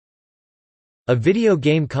A video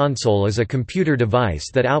game console is a computer device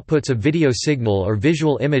that outputs a video signal or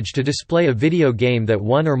visual image to display a video game that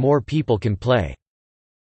one or more people can play.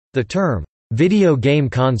 The term, video game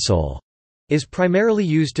console, is primarily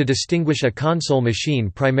used to distinguish a console machine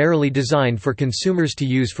primarily designed for consumers to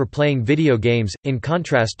use for playing video games, in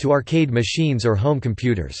contrast to arcade machines or home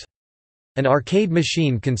computers. An arcade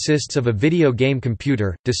machine consists of a video game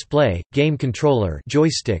computer, display, game controller,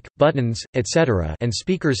 joystick, buttons, etc., and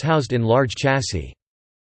speakers housed in large chassis.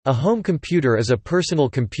 A home computer is a personal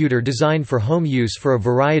computer designed for home use for a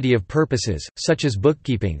variety of purposes, such as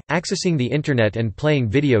bookkeeping, accessing the Internet and playing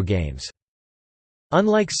video games.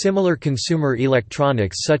 Unlike similar consumer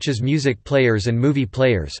electronics such as music players and movie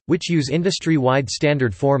players, which use industry-wide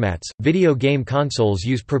standard formats, video game consoles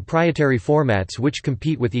use proprietary formats which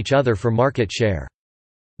compete with each other for market share.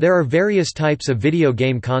 There are various types of video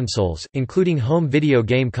game consoles, including home video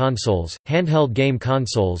game consoles, handheld game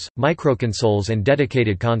consoles, microconsoles and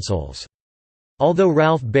dedicated consoles. Although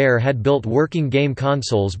Ralph Baer had built working game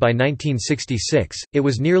consoles by 1966, it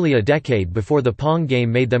was nearly a decade before the Pong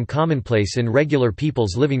game made them commonplace in regular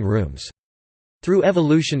people's living rooms. Through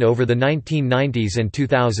evolution over the 1990s and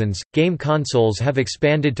 2000s, game consoles have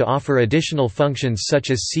expanded to offer additional functions such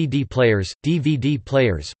as CD players, DVD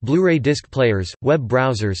players, Blu-ray disc players, web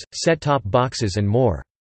browsers, set-top boxes and more.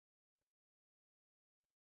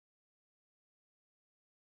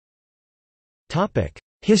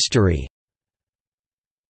 History.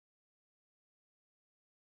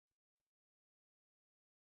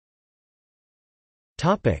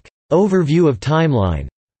 Overview of timeline.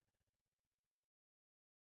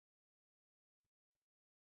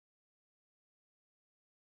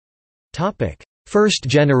 First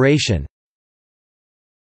generation.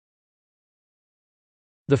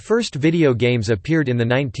 The first video games appeared in the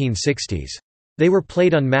 1960s. They were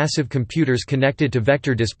played on massive computers connected to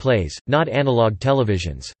vector displays, not analog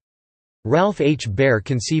televisions. Ralph H. Baer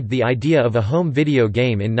conceived the idea of a home video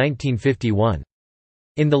game in 1951.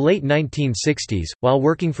 In the late 1960s, while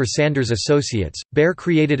working for Sanders Associates, Baer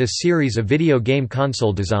created a series of video game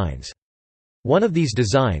console designs. One of these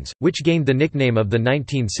designs, which gained the nickname of the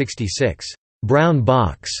 1966 brown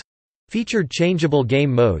box, featured changeable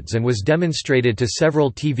game modes and was demonstrated to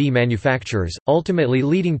several TV manufacturers, ultimately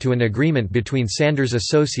leading to an agreement between Sanders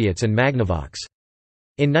Associates and Magnavox.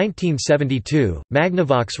 In 1972,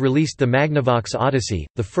 Magnavox released the Magnavox Odyssey,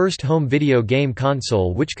 the first home video game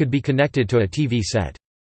console which could be connected to a TV set.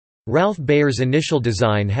 Ralph Baer's initial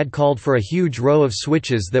design had called for a huge row of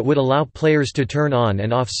switches that would allow players to turn on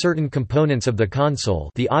and off certain components of the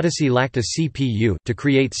console. The Odyssey lacked a CPU to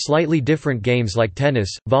create slightly different games like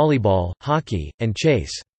tennis, volleyball, hockey, and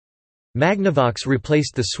chase. Magnavox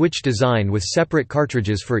replaced the Switch design with separate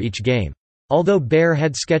cartridges for each game. Although Baer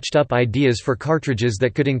had sketched up ideas for cartridges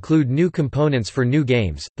that could include new components for new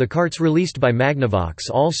games, the carts released by Magnavox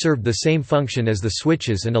all served the same function as the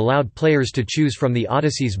Switches and allowed players to choose from the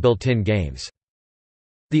Odyssey's built-in games.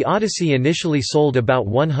 The Odyssey initially sold about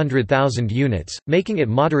 100,000 units, making it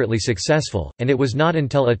moderately successful, and it was not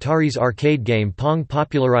until Atari's arcade game Pong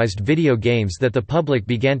popularized video games that the public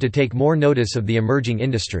began to take more notice of the emerging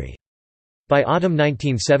industry. By autumn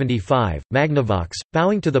 1975, Magnavox,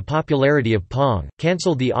 bowing to the popularity of Pong,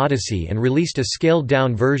 cancelled the Odyssey and released a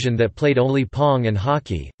scaled-down version that played only Pong and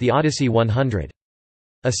hockey, the Odyssey 100.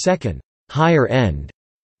 A second, higher-end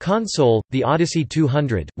console, the Odyssey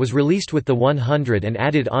 200, was released with the 100 and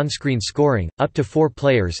added on-screen scoring, up to 4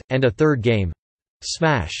 players, and a third game,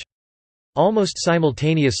 Smash. Almost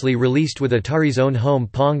simultaneously released with Atari's own home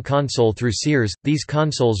Pong console through Sears, these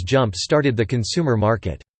consoles jump-started the consumer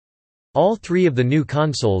market. All three of the new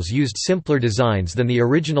consoles used simpler designs than the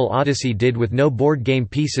original Odyssey did, with no board game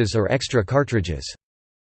pieces or extra cartridges.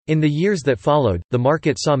 In the years that followed, the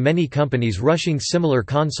market saw many companies rushing similar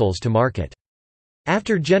consoles to market.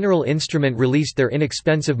 After General Instrument released their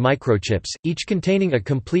inexpensive microchips, each containing a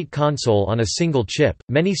complete console on a single chip,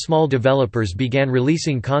 many small developers began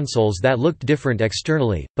releasing consoles that looked different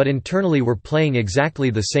externally, but internally were playing exactly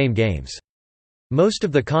the same games. Most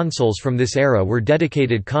of the consoles from this era were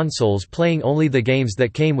dedicated consoles playing only the games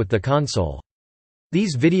that came with the console.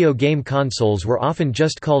 These video game consoles were often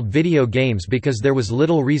just called video games because there was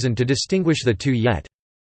little reason to distinguish the two yet.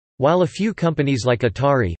 While a few companies like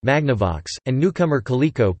Atari, Magnavox, and newcomer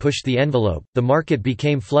Coleco pushed the envelope, the market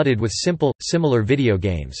became flooded with simple, similar video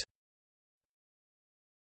games.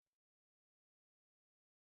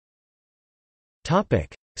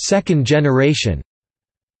 Second generation.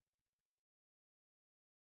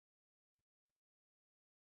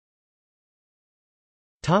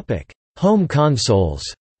 Home consoles.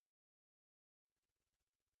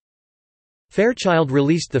 Fairchild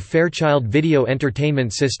released the Fairchild Video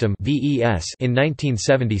Entertainment System in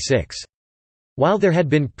 1976. While there had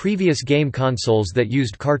been previous game consoles that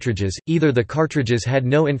used cartridges, either the cartridges had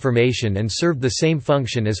no information and served the same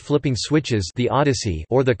function as flipping switches, the Odyssey,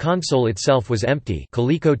 or the console itself was empty,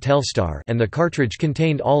 Coleco Telstar, and the cartridge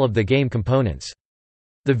contained all of the game components.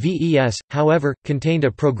 The VES, however, contained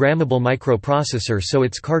a programmable microprocessor, so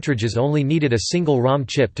its cartridges only needed a single ROM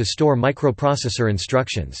chip to store microprocessor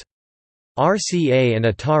instructions. RCA and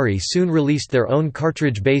Atari soon released their own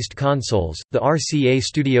cartridge-based consoles, the RCA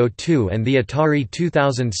Studio 2 and the Atari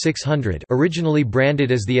 2600, originally branded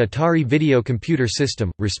as the Atari Video Computer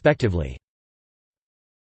System, respectively.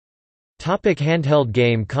 Handheld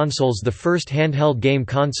game consoles. The first handheld game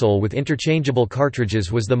console with interchangeable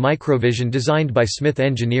cartridges was the Microvision, designed by Smith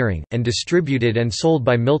Engineering, and distributed and sold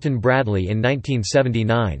by Milton Bradley in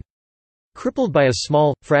 1979. Crippled by a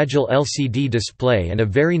small, fragile LCD display and a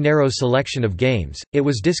very narrow selection of games, it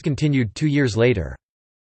was discontinued 2 years later.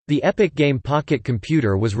 The Epic Game Pocket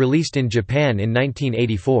Computer was released in Japan in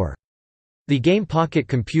 1984. The Game Pocket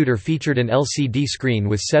Computer featured an LCD screen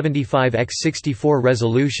with 75x64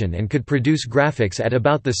 resolution and could produce graphics at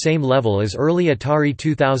about the same level as early Atari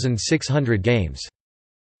 2600 games.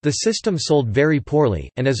 The system sold very poorly,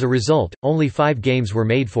 and as a result, only 5 games were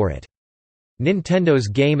made for it. Nintendo's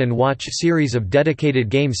Game & Watch series of dedicated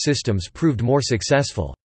game systems proved more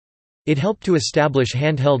successful. It helped to establish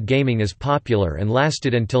handheld gaming as popular and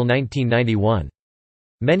lasted until 1991.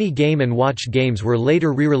 Many Game & Watch games were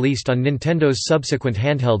later re-released on Nintendo's subsequent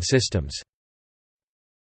handheld systems.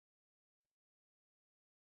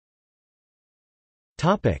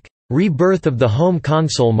 Rebirth of the home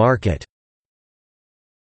console market.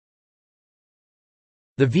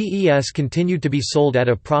 The VES continued to be sold at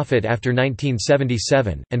a profit after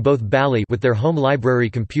 1977, and both Bally with their home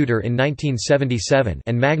library computer in 1977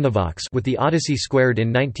 and Magnavox with the Odyssey Squared in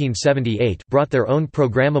 1978 brought their own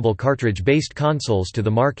programmable cartridge-based consoles to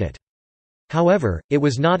the market. However, it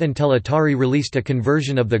was not until Atari released a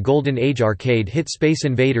conversion of the Golden Age arcade hit Space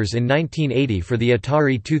Invaders in 1980 for the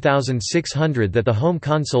Atari 2600 that the home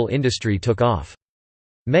console industry took off.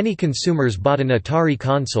 Many consumers bought an Atari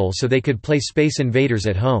console so they could play Space Invaders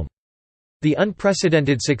at home. The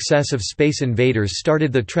unprecedented success of Space Invaders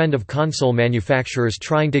started the trend of console manufacturers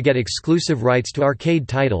trying to get exclusive rights to arcade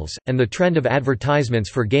titles, and the trend of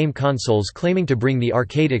advertisements for game consoles claiming to bring the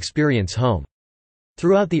arcade experience home.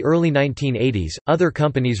 Throughout the early 1980s, other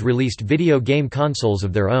companies released video game consoles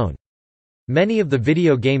of their own. Many of the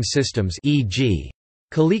video game systems, e.g.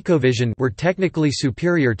 ColecoVision, were technically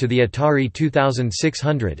superior to the Atari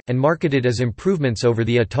 2600, and marketed as improvements over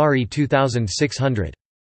the Atari 2600.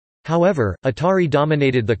 However, Atari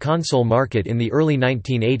dominated the console market in the early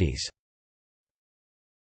 1980s.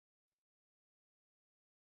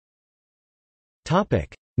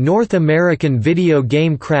 North American video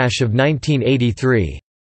game crash of 1983.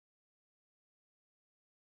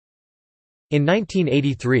 In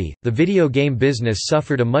 1983, the video game business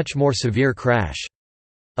suffered a much more severe crash.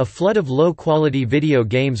 A flood of low-quality video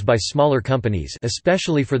games by smaller companies,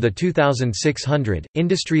 especially for the 2600,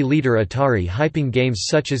 industry leader Atari hyping games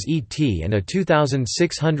such as E.T. and a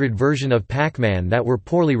 2600 version of Pac-Man that were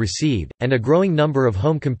poorly received, and a growing number of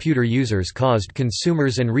home computer users caused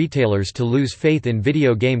consumers and retailers to lose faith in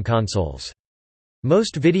video game consoles.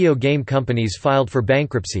 Most video game companies filed for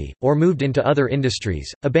bankruptcy, or moved into other industries,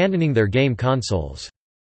 abandoning their game consoles.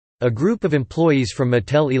 A group of employees from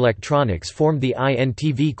Mattel Electronics formed the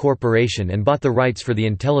INTV Corporation and bought the rights for the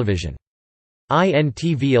Intellivision.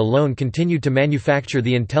 INTV alone continued to manufacture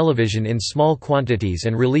the Intellivision in small quantities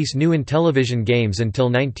and release new Intellivision games until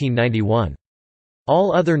 1991.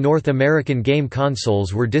 All other North American game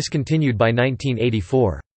consoles were discontinued by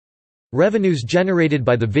 1984. Revenues generated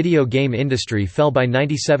by the video game industry fell by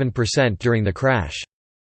 97% during the crash.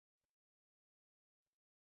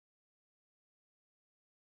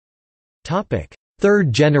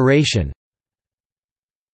 Third generation.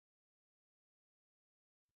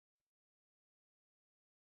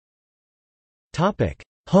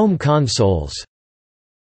 Home consoles.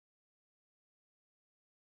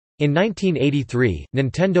 In 1983,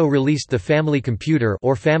 Nintendo released the Family Computer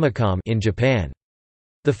or Famicom in Japan.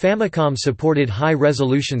 The Famicom supported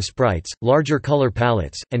high-resolution sprites, larger color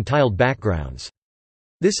palettes, and tiled backgrounds.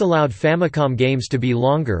 This allowed Famicom games to be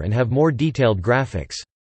longer and have more detailed graphics.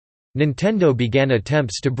 Nintendo began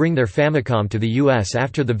attempts to bring their Famicom to the US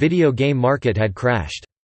after the video game market had crashed.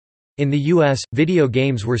 In the US, video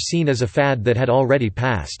games were seen as a fad that had already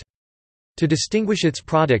passed. To distinguish its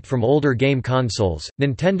product from older game consoles,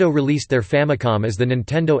 Nintendo released their Famicom as the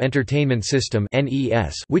Nintendo Entertainment System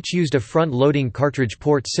 (NES), which used a front-loading cartridge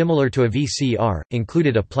port similar to a VCR,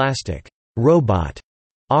 included a plastic robot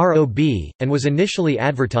 (ROB), and was initially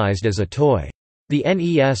advertised as a toy. The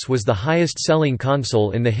NES was the highest-selling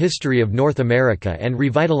console in the history of North America and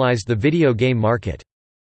revitalized the video game market.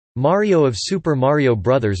 Mario of Super Mario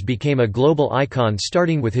Bros. Became a global icon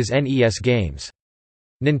starting with his NES games.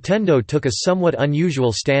 Nintendo took a somewhat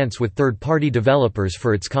unusual stance with third-party developers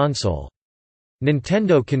for its console.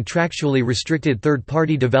 Nintendo contractually restricted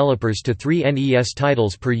third-party developers to 3 NES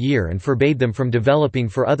titles per year and forbade them from developing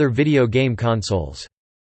for other video game consoles.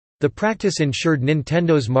 The practice ensured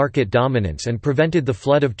Nintendo's market dominance and prevented the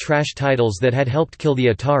flood of trash titles that had helped kill the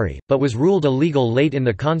Atari, but was ruled illegal late in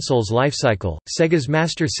the console's lifecycle. Sega's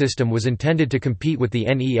Master System was intended to compete with the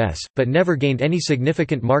NES, but never gained any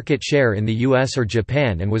significant market share in the US or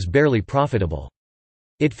Japan and was barely profitable.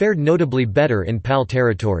 It fared notably better in PAL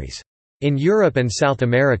territories. In Europe and South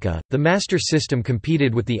America, the Master System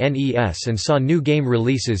competed with the NES and saw new game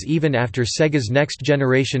releases even after Sega's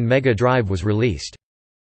next-generation Mega Drive was released.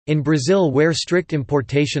 In Brazil, where strict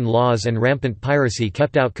importation laws and rampant piracy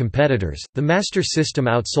kept out competitors, the Master System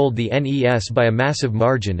outsold the NES by a massive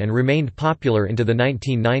margin and remained popular into the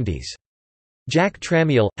 1990s. Jack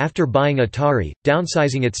Tramiel, after buying Atari,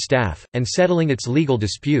 downsizing its staff, and settling its legal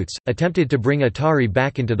disputes, attempted to bring Atari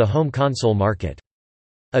back into the home console market.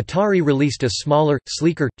 Atari released a smaller,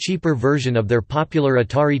 sleeker, cheaper version of their popular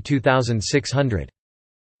Atari 2600.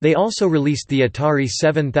 They also released the Atari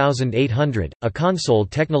 7800, a console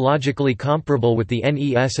technologically comparable with the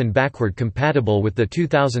NES and backward compatible with the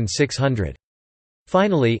 2600.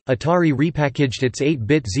 Finally, Atari repackaged its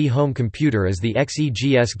 8-bit Z home computer as the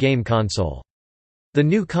XEGS game console. The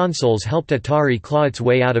new consoles helped Atari claw its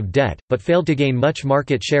way out of debt, but failed to gain much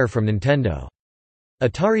market share from Nintendo.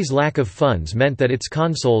 Atari's lack of funds meant that its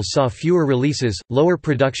consoles saw fewer releases, lower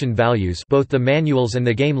production values, both the manuals and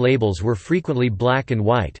the game labels were frequently black and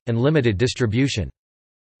white, and limited distribution.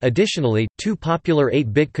 Additionally, two popular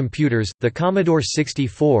 8-bit computers, the Commodore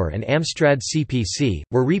 64 and Amstrad CPC,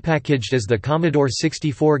 were repackaged as the Commodore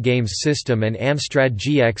 64 Games System and Amstrad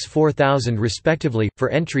GX 4000 respectively, for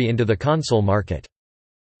entry into the console market.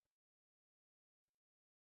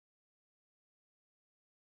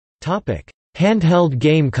 Handheld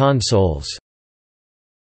game consoles.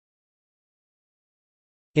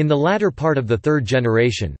 In the latter part of the third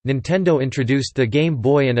generation, Nintendo introduced the Game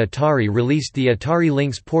Boy and Atari released the Atari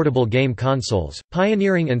Lynx portable game consoles,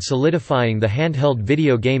 pioneering and solidifying the handheld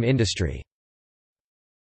video game industry.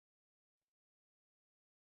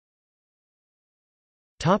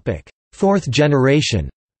 Fourth generation.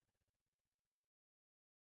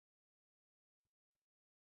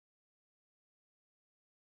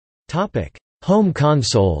 Home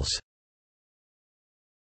consoles.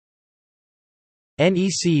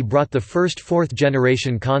 NEC brought the first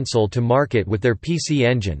fourth-generation console to market with their PC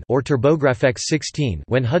Engine or TurboGrafx 16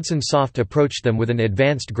 when Hudson Soft approached them with an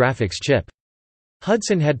advanced graphics chip.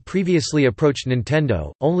 Hudson had previously approached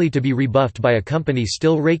Nintendo, only to be rebuffed by a company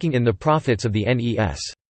still raking in the profits of the NES.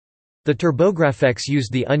 The TurboGrafx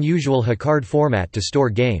used the unusual HuCard format to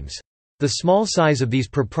store games. The small size of these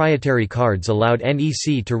proprietary cards allowed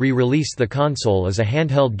NEC to re-release the console as a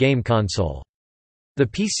handheld game console. The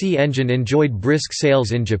PC Engine enjoyed brisk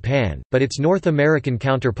sales in Japan, but its North American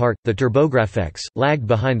counterpart, the TurboGrafx, lagged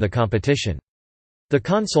behind the competition. The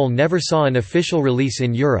console never saw an official release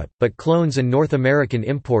in Europe, but clones and North American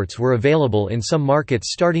imports were available in some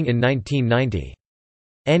markets starting in 1990.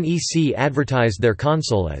 NEC advertised their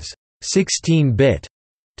console as 16-bit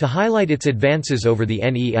to highlight its advances over the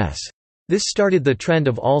NES. This started the trend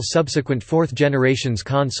of all subsequent fourth-generations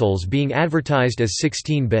consoles being advertised as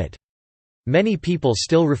 16-bit. Many people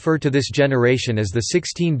still refer to this generation as the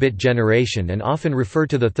 16-bit generation and often refer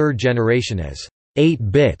to the third generation as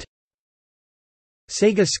 8-bit.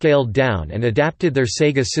 Sega scaled down and adapted their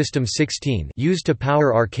Sega System 16 used to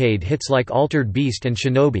power arcade hits like Altered Beast and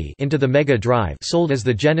Shinobi into the Mega Drive, sold as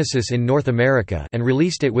the Genesis in North America, and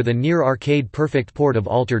released it with a near-arcade perfect port of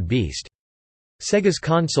Altered Beast. Sega's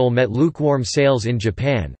console met lukewarm sales in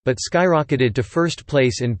Japan, but skyrocketed to first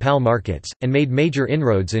place in PAL markets, and made major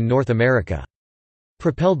inroads in North America.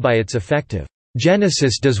 Propelled by its effective,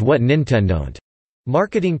 "Genesis does what Nintendon't"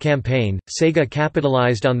 marketing campaign, Sega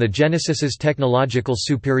capitalized on the Genesis's technological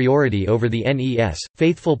superiority over the NES,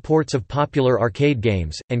 faithful ports of popular arcade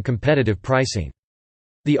games, and competitive pricing.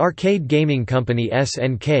 The arcade gaming company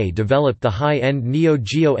SNK developed the high-end Neo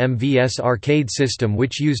Geo MVS arcade system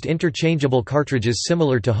which used interchangeable cartridges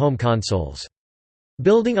similar to home consoles.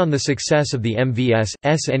 Building on the success of the MVS,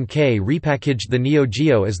 SNK repackaged the Neo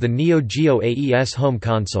Geo as the Neo Geo AES home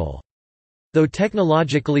console. Though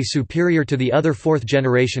technologically superior to the other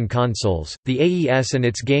fourth-generation consoles, the AES and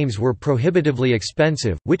its games were prohibitively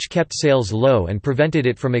expensive, which kept sales low and prevented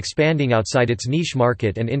it from expanding outside its niche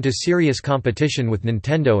market and into serious competition with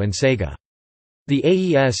Nintendo and Sega. The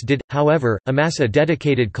AES did, however, amass a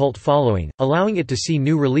dedicated cult following, allowing it to see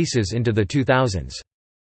new releases into the 2000s.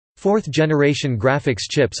 Fourth-generation graphics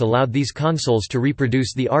chips allowed these consoles to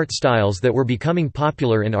reproduce the art styles that were becoming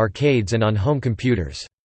popular in arcades and on home computers.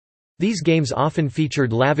 These games often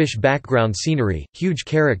featured lavish background scenery, huge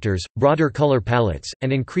characters, broader color palettes,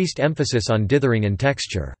 and increased emphasis on dithering and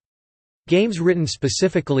texture. Games written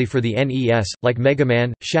specifically for the NES, like Mega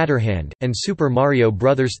Man, Shatterhand, and Super Mario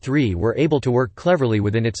Bros. 3 were able to work cleverly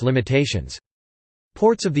within its limitations.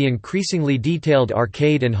 Ports of the increasingly detailed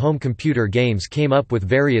arcade and home computer games came up with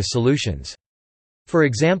various solutions. For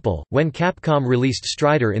example, when Capcom released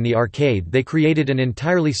Strider in the arcade, they created an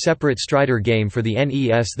entirely separate Strider game for the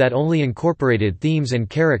NES that only incorporated themes and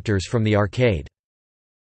characters from the arcade.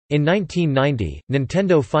 In 1990,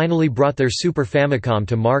 Nintendo finally brought their Super Famicom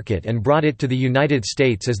to market and brought it to the United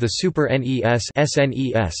States as the Super NES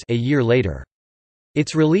 (SNES) a year later.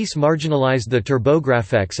 Its release marginalized the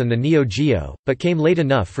TurboGrafx and the Neo Geo, but came late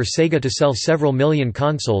enough for Sega to sell several million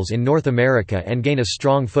consoles in North America and gain a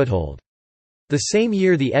strong foothold. The same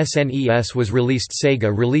year the SNES was released,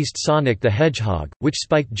 Sega released Sonic the Hedgehog, which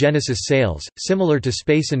spiked Genesis sales, similar to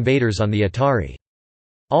Space Invaders on the Atari.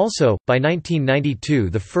 Also, by 1992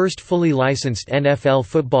 the first fully licensed NFL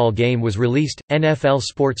football game was released, NFL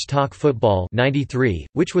Sports Talk Football 93,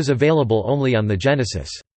 which was available only on the Genesis.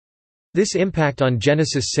 This impact on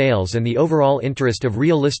Genesis sales and the overall interest of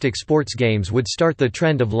realistic sports games would start the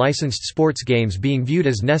trend of licensed sports games being viewed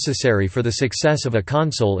as necessary for the success of a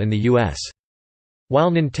console in the US.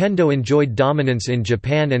 While Nintendo enjoyed dominance in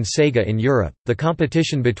Japan and Sega in Europe, the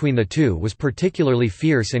competition between the two was particularly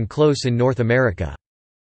fierce and close in North America.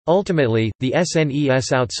 Ultimately, the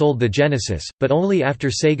SNES outsold the Genesis, but only after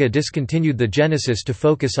Sega discontinued the Genesis to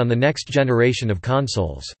focus on the next generation of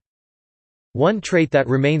consoles. One trait that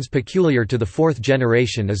remains peculiar to the fourth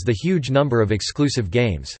generation is the huge number of exclusive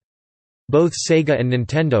games. Both Sega and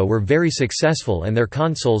Nintendo were very successful and their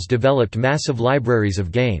consoles developed massive libraries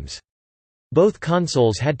of games. Both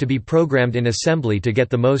consoles had to be programmed in assembly to get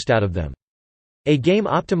the most out of them. A game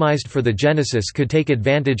optimized for the Genesis could take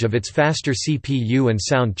advantage of its faster CPU and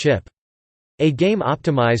sound chip. A game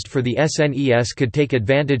optimized for the SNES could take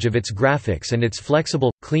advantage of its graphics and its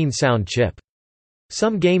flexible, clean sound chip.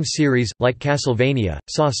 Some game series, like Castlevania,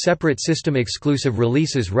 saw separate system-exclusive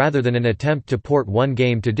releases rather than an attempt to port one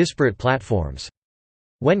game to disparate platforms.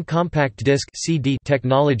 When compact disc (CD)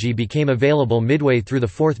 technology became available midway through the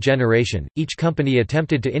fourth generation, each company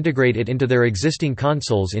attempted to integrate it into their existing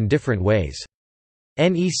consoles in different ways.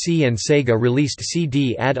 NEC and Sega released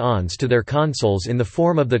CD add-ons to their consoles in the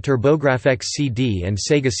form of the TurboGrafx CD and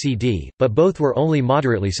Sega CD, but both were only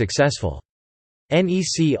moderately successful.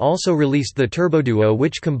 NEC also released the TurboDuo,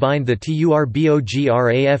 which combined the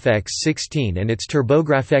TurboGrafx-16 and its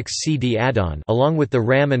TurboGrafx CD add-on along with the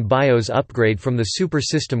RAM and BIOS upgrade from the Super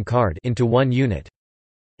System card into one unit.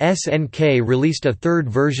 SNK released a third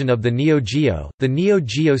version of the Neo Geo, the Neo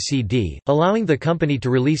Geo CD, allowing the company to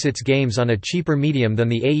release its games on a cheaper medium than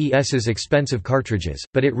the AES's expensive cartridges,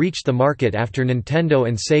 but it reached the market after Nintendo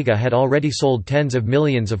and Sega had already sold tens of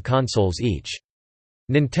millions of consoles each.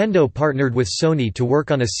 Nintendo partnered with Sony to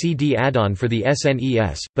work on a CD add-on for the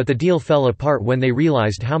SNES, but the deal fell apart when they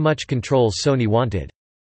realized how much control Sony wanted.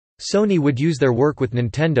 Sony would use their work with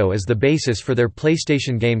Nintendo as the basis for their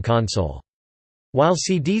PlayStation game console. While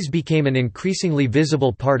CDs became an increasingly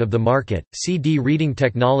visible part of the market, CD reading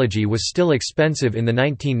technology was still expensive in the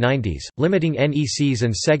 1990s, limiting NEC's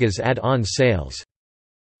and Sega's add-on sales.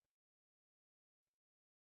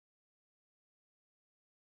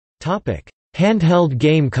 Handheld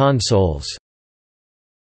game consoles.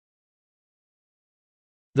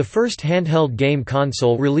 The first handheld game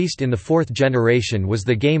console released in the fourth generation was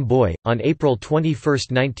the Game Boy, on April 21,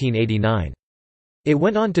 1989. It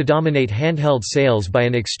went on to dominate handheld sales by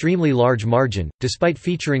an extremely large margin, despite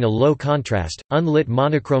featuring a low-contrast, unlit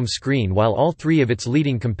monochrome screen while all three of its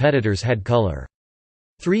leading competitors had color.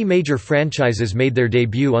 Three major franchises made their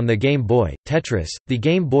debut on the Game Boy: Tetris, the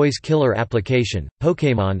Game Boy's killer application,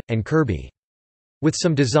 Pokémon, and Kirby. With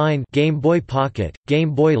some design Game Boy Pocket,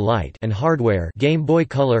 Game Boy Light and hardware Game Boy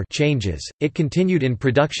Color changes, it continued in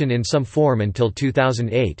production in some form until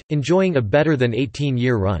 2008, enjoying a better than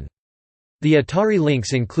 18-year run. The Atari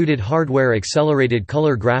Lynx included hardware-accelerated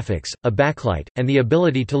color graphics, a backlight, and the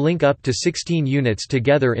ability to link up to 16 units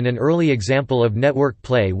together in an early example of network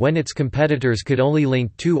play when its competitors could only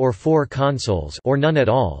link 2 or 4 consoles or none at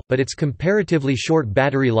all, but its comparatively short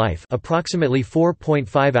battery life, approximately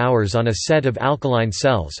 4.5 hours on a set of alkaline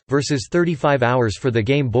cells, versus 35 hours for the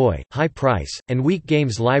Game Boy, high price, and weak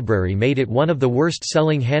games library made it one of the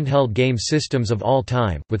worst-selling handheld game systems of all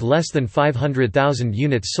time, with less than 500,000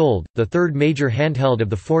 units sold. The third major handheld of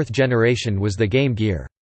the fourth generation was the Game Gear.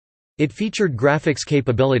 It featured graphics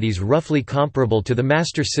capabilities roughly comparable to the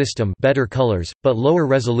Master System, better colors, but lower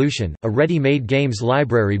resolution, a ready-made games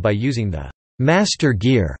library by using the Master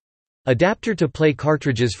Gear adapter to play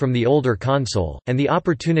cartridges from the older console, and the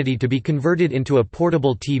opportunity to be converted into a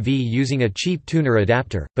portable TV using a cheap tuner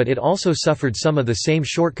adapter, but it also suffered some of the same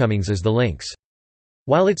shortcomings as the Lynx.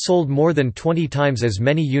 While it sold more than 20 times as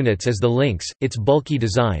many units as the Lynx, its bulky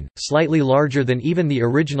design, slightly larger than even the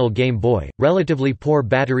original Game Boy, relatively poor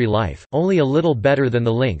battery life, only a little better than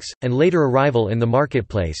the Lynx, and later arrival in the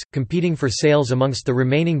marketplace, competing for sales amongst the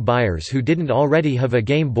remaining buyers who didn't already have a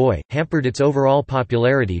Game Boy, hampered its overall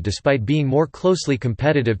popularity despite being more closely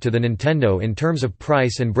competitive to the Nintendo in terms of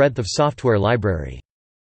price and breadth of software library.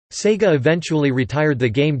 Sega eventually retired the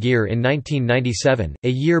Game Gear in 1997, a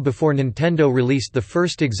year before Nintendo released the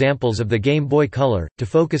first examples of the Game Boy Color, to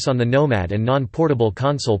focus on the Nomad and non-portable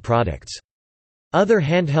console products. Other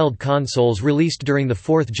handheld consoles released during the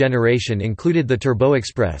fourth generation included the Turbo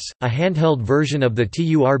Express, a handheld version of the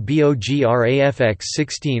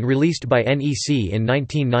TURBOGRAFX-16 released by NEC in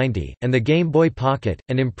 1990, and the Game Boy Pocket,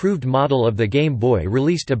 an improved model of the Game Boy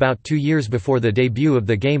released about 2 years before the debut of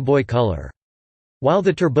the Game Boy Color. While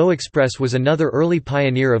the Turbo Express was another early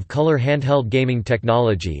pioneer of color handheld gaming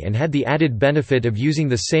technology and had the added benefit of using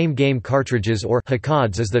the same game cartridges or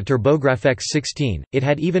HCODs as the TurboGrafx-16, it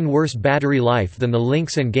had even worse battery life than the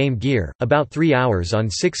Lynx and Game Gear, about 3 hours on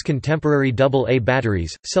 6 contemporary AA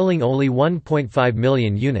batteries, selling only 1.5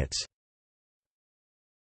 million units.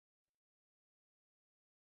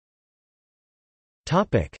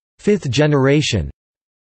 Fifth generation.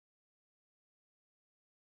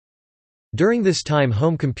 During this time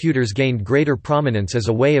home computers gained greater prominence as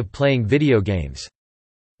a way of playing video games.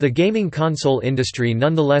 The gaming console industry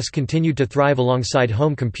nonetheless continued to thrive alongside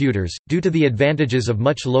home computers, due to the advantages of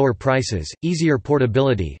much lower prices, easier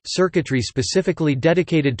portability, circuitry specifically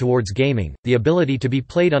dedicated towards gaming, the ability to be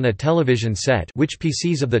played on a television set which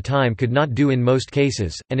PCs of the time could not do in most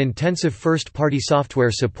cases, and intensive first-party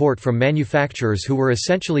software support from manufacturers who were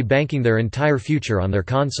essentially banking their entire future on their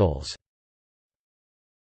consoles.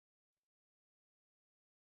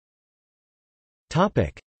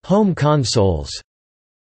 Home consoles.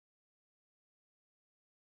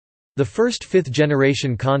 The first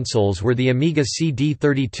fifth-generation consoles were the Amiga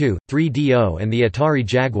CD32, 3DO and the Atari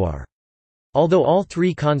Jaguar. Although all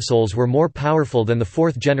three consoles were more powerful than the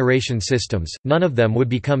fourth-generation systems, none of them would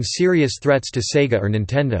become serious threats to Sega or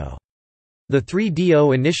Nintendo. The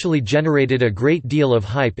 3DO initially generated a great deal of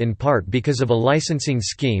hype in part because of a licensing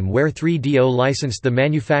scheme where 3DO licensed the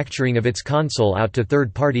manufacturing of its console out to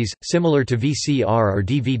third parties, similar to VCR or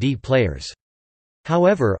DVD players.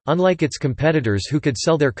 However, unlike its competitors who could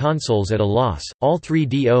sell their consoles at a loss, all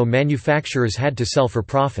 3DO manufacturers had to sell for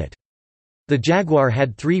profit. The Jaguar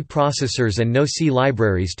had 3 processors and no C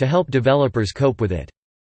libraries to help developers cope with it.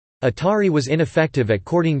 Atari was ineffective at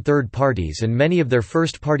courting third parties and many of their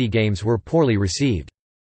first-party games were poorly received.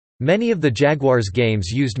 Many of the Jaguar's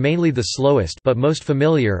games used mainly the slowest but most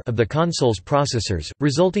familiar of the console's processors,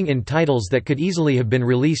 resulting in titles that could easily have been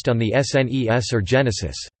released on the SNES or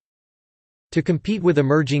Genesis. To compete with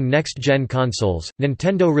emerging next-gen consoles,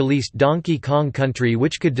 Nintendo released Donkey Kong Country,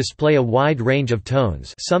 which could display a wide range of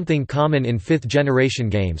tones, something common in fifth-generation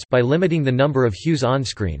games, by limiting the number of hues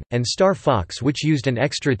on-screen, and Star Fox, which used an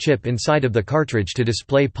extra chip inside of the cartridge to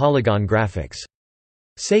display polygon graphics.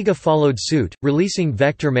 Sega followed suit, releasing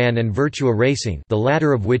Vectorman and Virtua Racing, the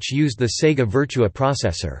latter of which used the Sega Virtua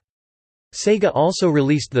processor. Sega also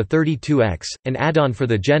released the 32X, an add-on for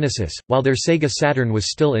the Genesis, while their Sega Saturn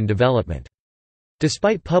was still in development.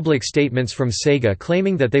 Despite public statements from Sega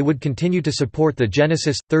claiming that they would continue to support the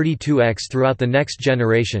Genesis 32X throughout the next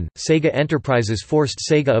generation, Sega Enterprises forced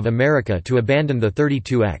Sega of America to abandon the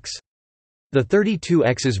 32X. The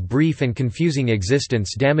 32X's brief and confusing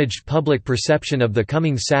existence damaged public perception of the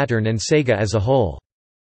coming Saturn and Sega as a whole.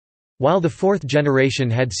 While the fourth generation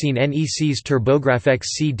had seen NEC's TurboGrafx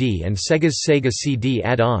CD and Sega's Sega CD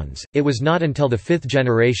add-ons, it was not until the fifth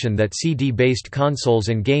generation that CD-based consoles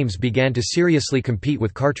and games began to seriously compete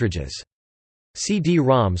with cartridges.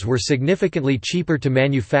 CD-ROMs were significantly cheaper to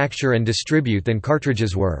manufacture and distribute than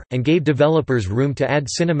cartridges were, and gave developers room to add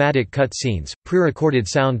cinematic cutscenes, pre-recorded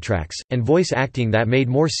soundtracks, and voice acting that made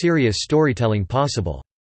more serious storytelling possible.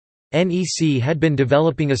 NEC had been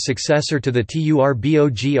developing a successor to the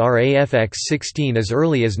TURBOGRAFX-16 as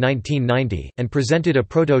early as 1990, and presented a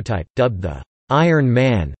prototype, dubbed the Iron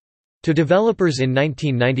Man, to developers in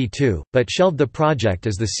 1992, but shelved the project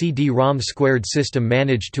as the CD-ROM squared system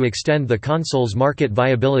managed to extend the console's market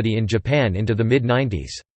viability in Japan into the mid-90s.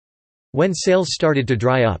 When sales started to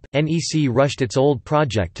dry up, NEC rushed its old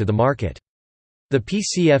project to the market. The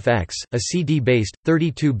PCFX, a CD-based,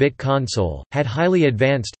 32-bit console, had highly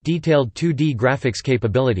advanced, detailed 2D graphics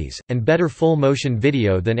capabilities, and better full-motion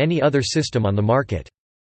video than any other system on the market.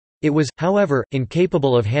 It was, however,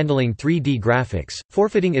 incapable of handling 3D graphics,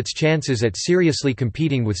 forfeiting its chances at seriously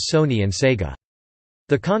competing with Sony and Sega.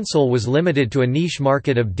 The console was limited to a niche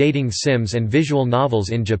market of dating sims and visual novels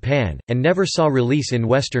in Japan, and never saw release in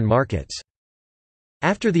Western markets.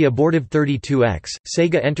 After the abortive 32X,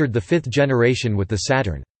 Sega entered the fifth generation with the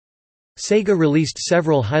Saturn. Sega released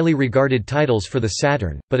several highly regarded titles for the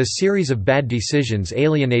Saturn, but a series of bad decisions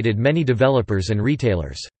alienated many developers and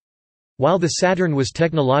retailers. While the Saturn was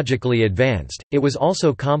technologically advanced, it was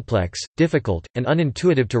also complex, difficult, and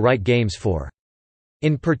unintuitive to write games for.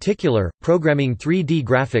 In particular, programming 3D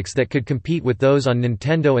graphics that could compete with those on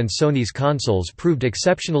Nintendo and Sony's consoles proved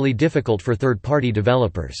exceptionally difficult for third-party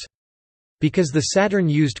developers. Because the Saturn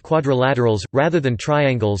used quadrilaterals, rather than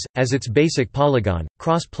triangles, as its basic polygon,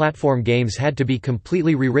 cross-platform games had to be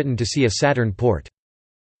completely rewritten to see a Saturn port.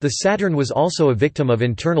 The Saturn was also a victim of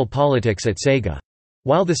internal politics at Sega.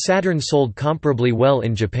 While the Saturn sold comparably well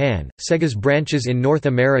in Japan, Sega's branches in North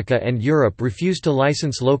America and Europe refused to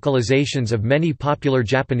license localizations of many popular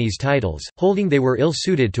Japanese titles, holding they were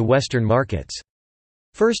ill-suited to Western markets.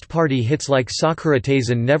 First-party hits like Sakura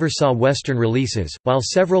Taisen never saw Western releases, while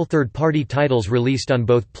several third-party titles released on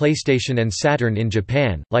both PlayStation and Saturn in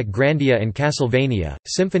Japan, like Grandia and Castlevania,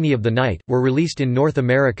 Symphony of the Night, were released in North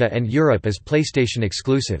America and Europe as PlayStation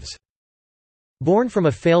exclusives. Born from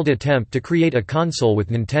a failed attempt to create a console with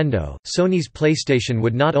Nintendo, Sony's PlayStation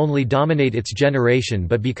would not only dominate its generation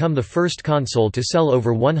but become the first console to sell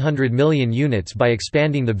over 100 million units by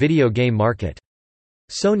expanding the video game market.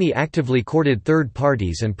 Sony actively courted third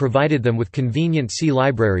parties and provided them with convenient C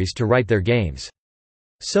libraries to write their games.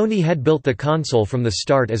 Sony had built the console from the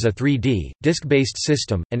start as a 3D, disc-based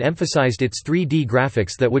system, and emphasized its 3D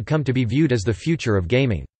graphics that would come to be viewed as the future of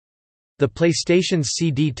gaming. The PlayStation's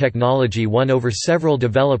CD technology won over several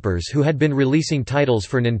developers who had been releasing titles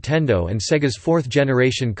for Nintendo and Sega's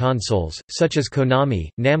fourth-generation consoles, such as Konami,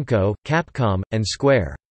 Namco, Capcom, and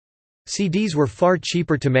Square. CDs were far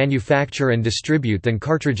cheaper to manufacture and distribute than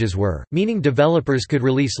cartridges were, meaning developers could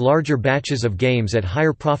release larger batches of games at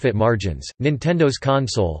higher profit margins. Nintendo's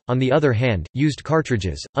console, on the other hand, used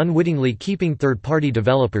cartridges, unwittingly keeping third-party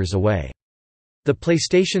developers away. The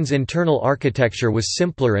PlayStation's internal architecture was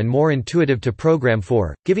simpler and more intuitive to program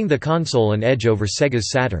for, giving the console an edge over Sega's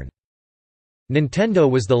Saturn. Nintendo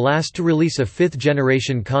was the last to release a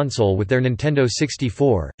fifth-generation console with their Nintendo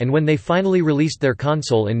 64, and when they finally released their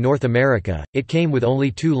console in North America, it came with only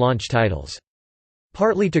 2 launch titles.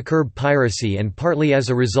 Partly to curb piracy and partly as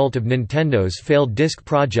a result of Nintendo's failed disc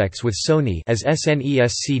projects with Sony as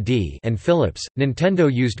SNES CD and Philips,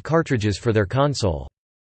 Nintendo used cartridges for their console.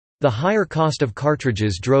 The higher cost of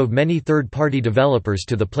cartridges drove many third-party developers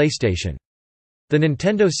to the PlayStation. The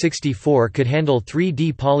Nintendo 64 could handle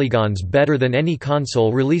 3D polygons better than any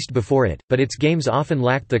console released before it, but its games often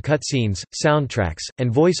lacked the cutscenes, soundtracks,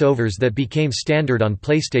 and voice-overs that became standard on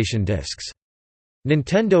PlayStation discs.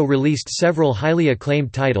 Nintendo released several highly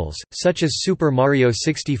acclaimed titles, such as Super Mario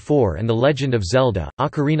 64 and The Legend of Zelda: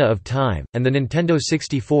 Ocarina of Time, and the Nintendo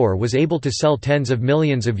 64 was able to sell tens of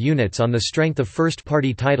millions of units on the strength of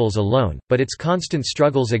first-party titles alone, but its constant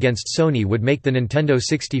struggles against Sony would make the Nintendo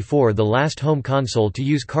 64 the last home console to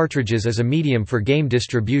use cartridges as a medium for game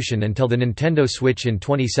distribution until the Nintendo Switch in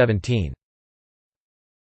 2017.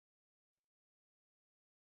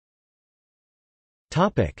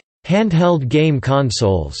 Handheld game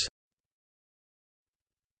consoles.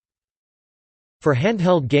 For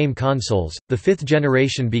handheld game consoles, the fifth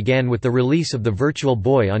generation began with the release of the Virtual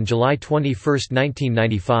Boy on July 21,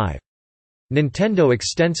 1995. Nintendo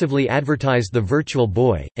extensively advertised the Virtual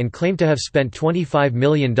Boy, and claimed to have spent $25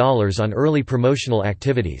 million on early promotional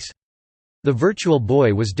activities. The Virtual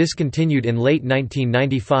Boy was discontinued in late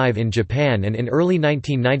 1995 in Japan and in early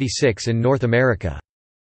 1996 in North America.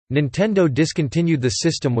 Nintendo discontinued the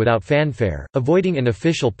system without fanfare, avoiding an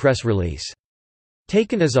official press release.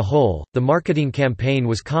 Taken as a whole, the marketing campaign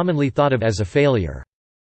was commonly thought of as a failure.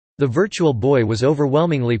 The Virtual Boy was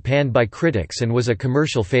overwhelmingly panned by critics and was a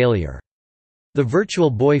commercial failure. The Virtual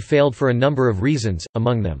Boy failed for a number of reasons,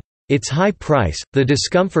 among them, its high price, the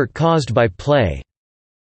discomfort caused by play,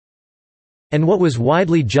 and what was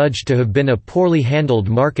widely judged to have been a poorly handled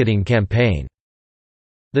marketing campaign.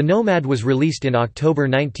 The Nomad was released in October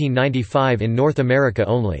 1995 in North America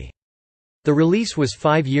only. The release was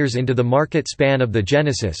 5 years into the market span of the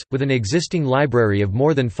Genesis, with an existing library of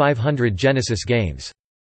more than 500 Genesis games.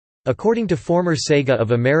 According to former Sega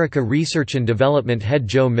of America research and development head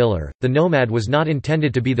Joe Miller, the Nomad was not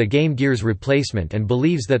intended to be the Game Gear's replacement and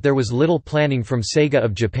believes that there was little planning from Sega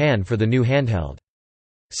of Japan for the new handheld.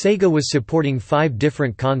 Sega was supporting 5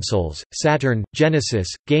 different consoles: Saturn, Genesis,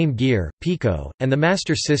 Game Gear, Pico, and the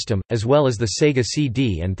Master System, as well as the Sega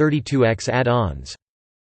CD and 32X add-ons.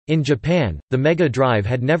 In Japan, the Mega Drive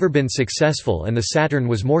had never been successful and the Saturn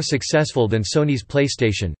was more successful than Sony's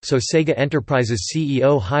PlayStation, so Sega Enterprises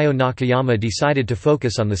CEO Hayao Nakayama decided to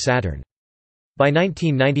focus on the Saturn. By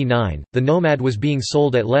 1999, the Nomad was being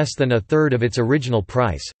sold at less than a third of its original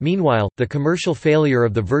price. Meanwhile, the commercial failure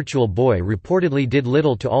of the Virtual Boy reportedly did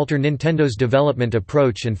little to alter Nintendo's development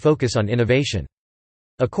approach and focus on innovation.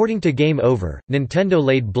 According to Game Over, Nintendo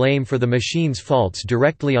laid blame for the machine's faults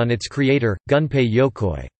directly on its creator, Gunpei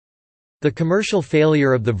Yokoi. The commercial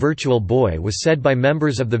failure of the Virtual Boy was said by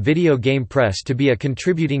members of the video game press to be a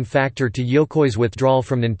contributing factor to Yokoi's withdrawal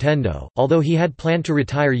from Nintendo, although he had planned to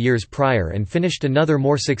retire years prior and finished another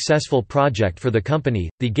more successful project for the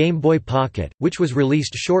company, the Game Boy Pocket, which was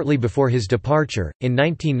released shortly before his departure. In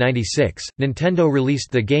 1996, Nintendo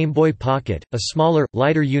released the Game Boy Pocket, a smaller,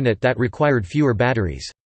 lighter unit that required fewer batteries.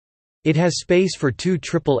 It has space for 2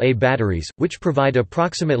 AAA batteries, which provide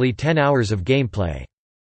approximately 10 hours of gameplay.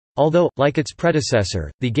 Although, like its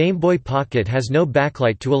predecessor, the Game Boy Pocket has no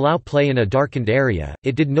backlight to allow play in a darkened area,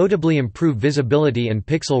 it did notably improve visibility and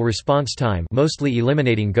pixel response time, mostly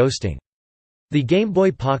eliminating ghosting. The Game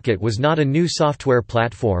Boy Pocket was not a new software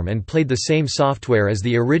platform and played the same software as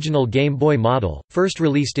the original Game Boy model, first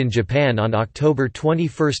released in Japan on October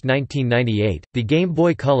 21, 1998. The Game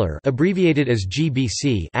Boy Color, abbreviated as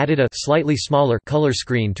GBC, added a slightly smaller color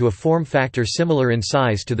screen to a form factor similar in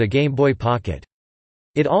size to the Game Boy Pocket.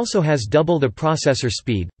 It also has double the processor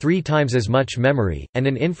speed, 3 times as much memory, and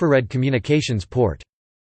an infrared communications port.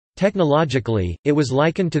 Technologically, it was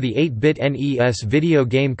likened to the 8-bit NES video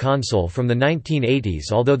game console from the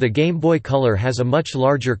 1980s, although the Game Boy Color has a much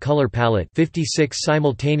larger color palette, 56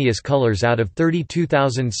 simultaneous colors out of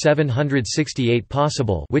 32,768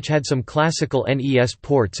 possible, which had some classical NES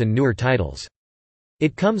ports and newer titles.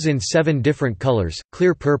 It comes in 7 different colors: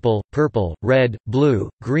 clear purple, purple, red, blue,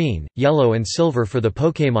 green, yellow and silver for the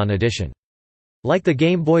Pokémon edition. Like the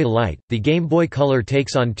Game Boy Light, the Game Boy Color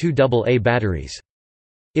takes on 2 AA batteries.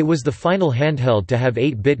 It was the final handheld to have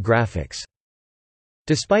 8-bit graphics.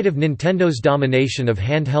 Despite of Nintendo's domination of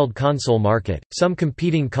handheld console market, some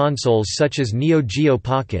competing consoles such as Neo Geo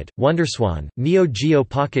Pocket, WonderSwan, Neo Geo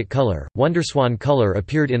Pocket Color, WonderSwan Color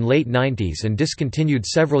appeared in late 90s and discontinued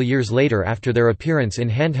several years later after their appearance in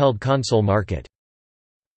handheld console market.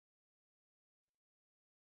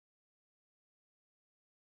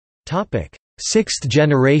 Topic: 6th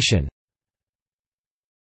generation.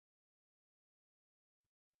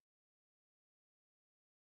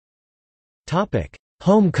 Topic: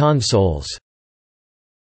 Home consoles.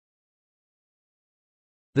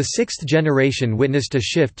 The 6th generation witnessed a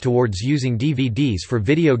shift towards using DVDs for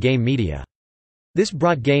video game media. This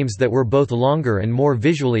brought games that were both longer and more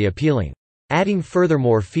visually appealing. Adding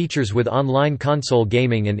furthermore features with online console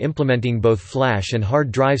gaming and implementing both flash and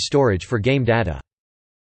hard drive storage for game data.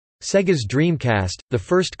 Sega's Dreamcast, the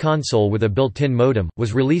first console with a built-in modem,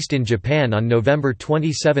 was released in Japan on November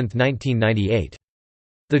 27, 1998.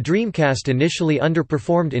 The Dreamcast initially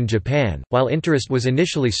underperformed in Japan. While interest was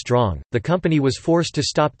initially strong, the company was forced to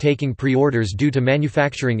stop taking pre-orders due to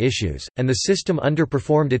manufacturing issues, and the system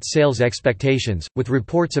underperformed its sales expectations, with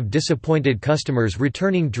reports of disappointed customers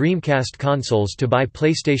returning Dreamcast consoles to buy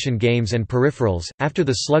PlayStation games and peripherals. After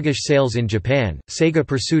the sluggish sales in Japan, Sega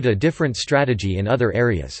pursued a different strategy in other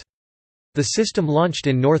areas. The system launched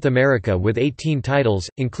in North America with 18 titles,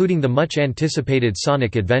 including the much-anticipated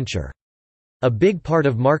Sonic Adventure. A big part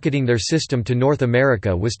of marketing their system to North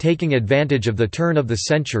America was taking advantage of the turn of the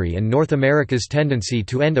century and North America's tendency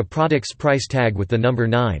to end a product's price tag with the number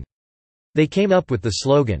 9. They came up with the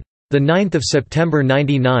slogan, "The 9th of September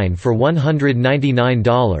 99 for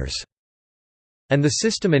 $199. And the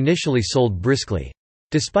system initially sold briskly.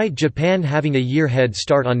 Despite Japan having a year head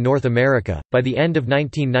start on North America, by the end of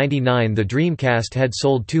 1999 the Dreamcast had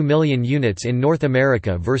sold 2 million units in North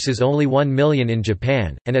America versus only 1 million in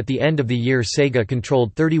Japan, and at the end of the year Sega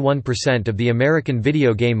controlled 31% of the American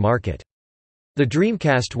video game market. The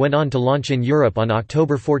Dreamcast went on to launch in Europe on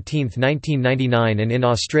October 14, 1999 and in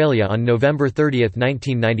Australia on November 30,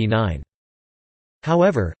 1999.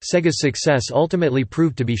 However, Sega's success ultimately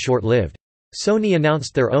proved to be short-lived. Sony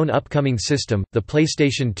announced their own upcoming system, the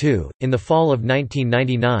PlayStation 2, in the fall of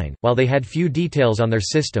 1999. While they had few details on their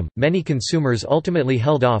system, many consumers ultimately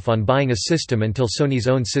held off on buying a system until Sony's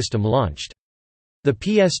own system launched. The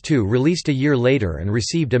PS2 released a year later and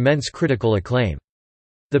received immense critical acclaim.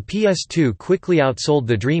 The PS2 quickly outsold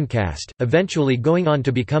the Dreamcast, eventually going on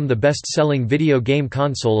to become the best-selling video game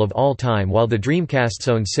console of all time while the Dreamcast's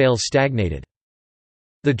own sales stagnated.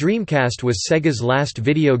 The Dreamcast was Sega's last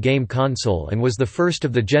video game console and was the first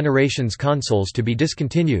of the generation's consoles to be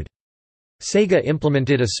discontinued. Sega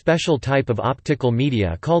implemented a special type of optical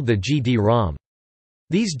media called the GD-ROM.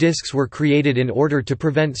 These discs were created in order to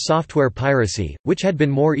prevent software piracy, which had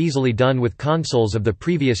been more easily done with consoles of the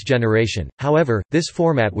previous generation. However, this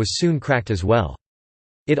format was soon cracked as well.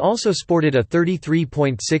 It also sported a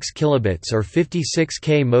 33.6 kilobits or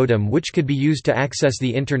 56K modem which could be used to access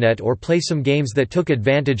the Internet or play some games that took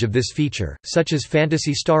advantage of this feature, such as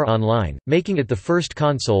Phantasy Star Online, making it the first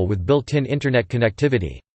console with built-in Internet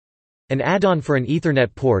connectivity. An add-on for an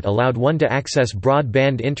Ethernet port allowed one to access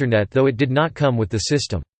broadband Internet though it did not come with the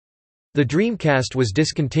system. The Dreamcast was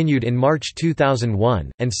discontinued in March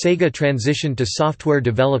 2001, and Sega transitioned to software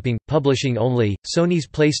developing, publishing only. Sony's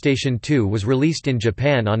PlayStation 2 was released in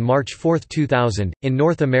Japan on March 4, 2000, in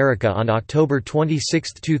North America on October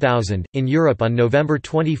 26, 2000, in Europe on November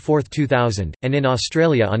 24, 2000, and in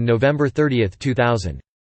Australia on November 30, 2000.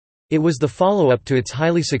 It was the follow-up to its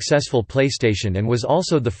highly successful PlayStation and was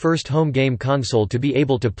also the first home game console to be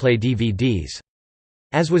able to play DVDs.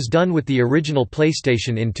 As was done with the original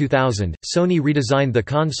PlayStation in 2000, Sony redesigned the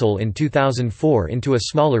console in 2004 into a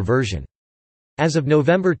smaller version. As of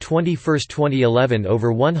November 21, 2011,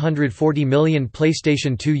 over 140 million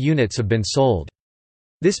PlayStation 2 units have been sold.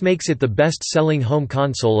 This makes it the best-selling home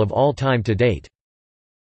console of all time to date.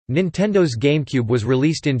 Nintendo's GameCube was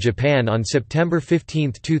released in Japan on September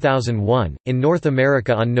 15, 2001, in North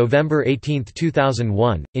America on November 18,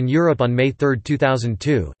 2001, in Europe on May 3,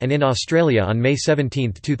 2002, and in Australia on May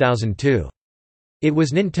 17, 2002. It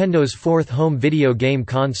was Nintendo's fourth home video game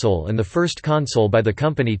console and the first console by the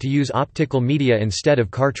company to use optical media instead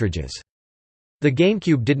of cartridges. The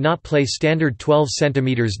GameCube did not play standard 12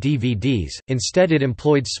 cm DVDs, instead it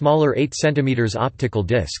employed smaller 8 cm optical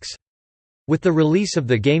discs. With the release of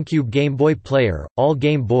the GameCube Game Boy Player, all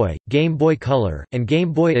Game Boy, Game Boy Color, and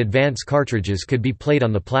Game Boy Advance cartridges could be played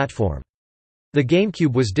on the platform. The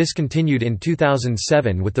GameCube was discontinued in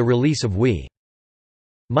 2007 with the release of Wii.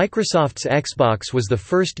 Microsoft's Xbox was the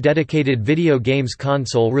first dedicated video games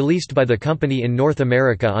console released by the company in North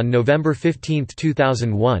America on November 15,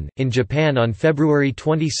 2001, in Japan on February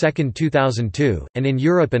 22, 2002, and in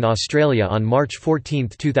Europe and Australia on March 14,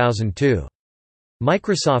 2002.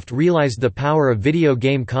 Microsoft realized the power of video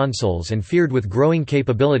game consoles and feared with growing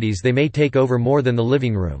capabilities they may take over more than the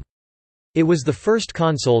living room. It was the first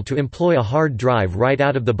console to employ a hard drive right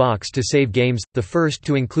out of the box to save games, the first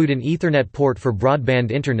to include an Ethernet port for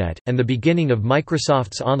broadband Internet, and the beginning of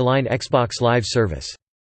Microsoft's online Xbox Live service.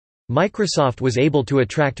 Microsoft was able to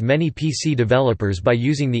attract many PC developers by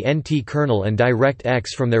using the NT kernel and DirectX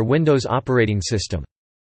from their Windows operating system.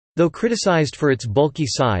 Though criticized for its bulky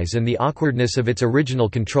size and the awkwardness of its original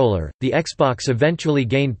controller, the Xbox eventually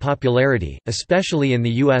gained popularity, especially in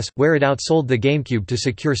the US, where it outsold the GameCube to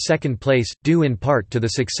secure second place, due in part to the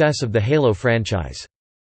success of the Halo franchise.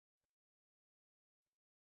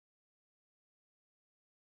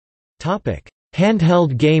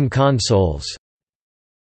 Handheld game consoles.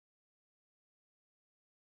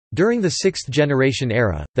 During the sixth-generation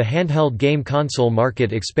era, the handheld game console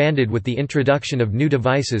market expanded with the introduction of new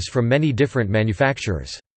devices from many different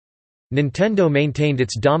manufacturers. Nintendo maintained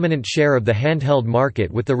its dominant share of the handheld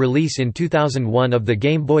market with the release in 2001 of the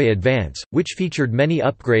Game Boy Advance, which featured many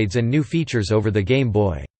upgrades and new features over the Game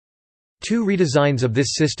Boy. Two redesigns of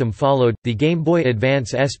this system followed, the Game Boy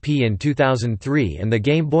Advance SP in 2003 and the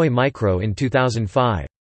Game Boy Micro in 2005.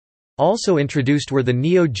 Also introduced were the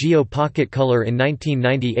Neo Geo Pocket Color in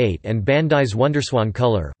 1998 and Bandai's Wonderswan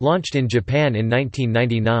Color, launched in Japan in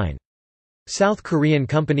 1999. South Korean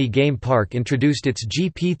company Game Park introduced its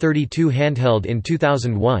GP32 handheld in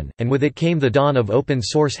 2001, and with it came the dawn of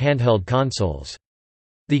open-source handheld consoles.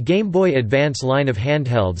 The Game Boy Advance line of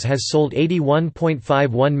handhelds has sold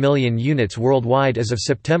 81.51 million units worldwide as of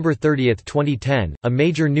September 30, 2010. A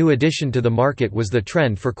major new addition to the market was the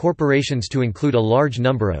trend for corporations to include a large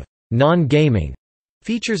number of non-gaming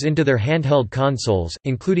features into their handheld consoles,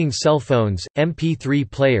 including cell phones, MP3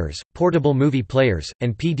 players, portable movie players,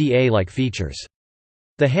 and PDA-like features.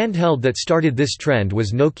 The handheld that started this trend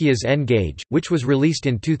was Nokia's N-Gage, which was released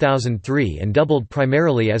in 2003 and doubled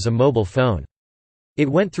primarily as a mobile phone. It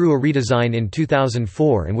went through a redesign in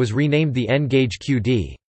 2004 and was renamed the N-Gage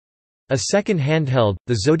QD. A second handheld,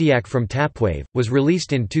 the Zodiac from Tapwave, was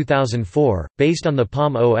released in 2004. Based on the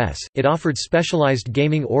Palm OS, it offered specialized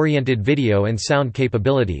gaming-oriented video and sound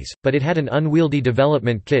capabilities, but it had an unwieldy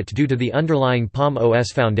development kit due to the underlying Palm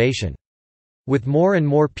OS foundation. With more and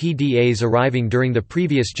more PDAs arriving during the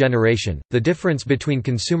previous generation, the difference between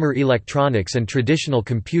consumer electronics and traditional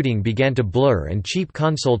computing began to blur and cheap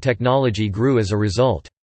console technology grew as a result.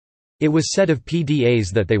 It was said of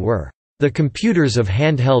PDAs that they were the computers of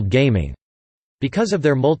handheld gaming, because of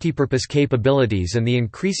their multipurpose capabilities and the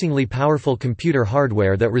increasingly powerful computer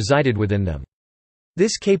hardware that resided within them.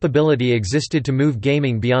 This capability existed to move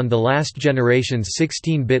gaming beyond the last generation's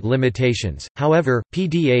 16-bit limitations. However,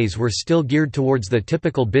 PDAs were still geared towards the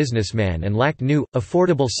typical businessman and lacked new,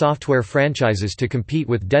 affordable software franchises to compete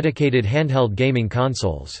with dedicated handheld gaming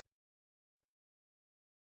consoles.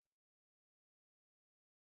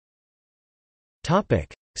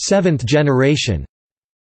 Topic: 7th generation.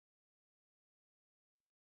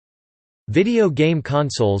 Video game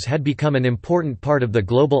consoles had become an important part of the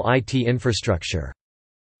global IT infrastructure.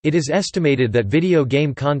 It is estimated that video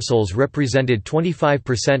game consoles represented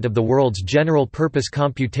 25% of the world's general-purpose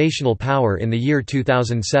computational power in the year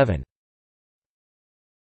 2007.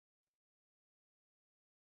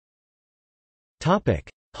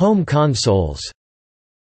 Home consoles.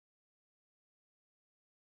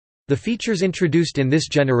 The features introduced in this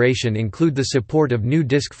generation include the support of new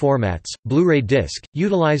disc formats, Blu-ray disc,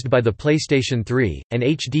 utilized by the PlayStation 3, and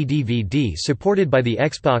HD DVD supported by the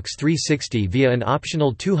Xbox 360 via an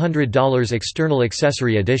optional $200 external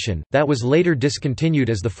accessory edition, that was later discontinued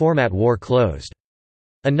as the format war closed.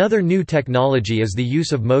 Another new technology is the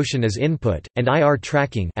use of motion as input, and IR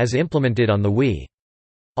tracking as implemented on the Wii.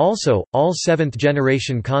 Also, all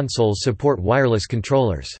 7th-generation consoles support wireless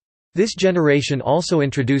controllers. This generation also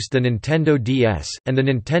introduced the Nintendo DS, and the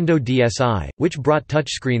Nintendo DSi, which brought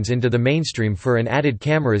touchscreens into the mainstream and added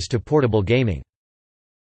cameras to portable gaming.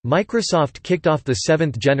 Microsoft kicked off the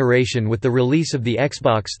 7th generation with the release of the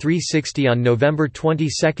Xbox 360 on November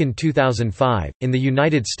 22, 2005, in the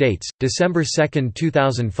United States, December 2,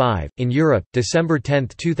 2005, in Europe, December 10,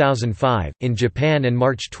 2005, in Japan and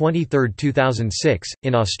March 23, 2006,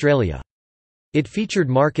 in Australia. It featured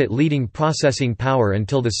market-leading processing power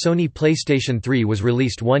until the Sony PlayStation 3 was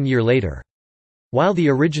released 1 year later. While the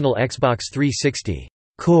original Xbox 360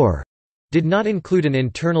 Core did not include an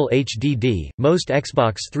internal HDD, most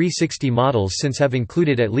Xbox 360 models since have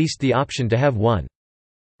included at least the option to have one.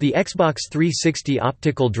 The Xbox 360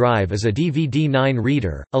 Optical drive is a DVD-9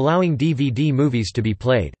 reader, allowing DVD movies to be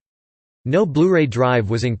played. No Blu-ray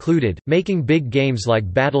drive was included, making big games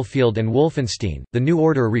like Battlefield and Wolfenstein. The New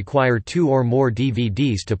Order require 2 or more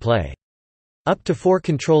DVDs to play. Up to 4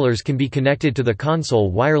 controllers can be connected to the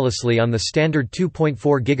console wirelessly on the standard 2.4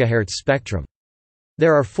 GHz spectrum.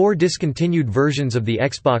 There are 4 discontinued versions of the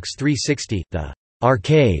Xbox 360, the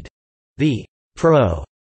Arcade, the Pro,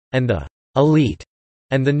 and the Elite,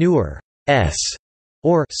 and the newer S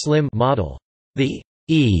or Slim model. The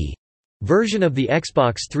E version of the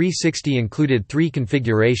Xbox 360 included 3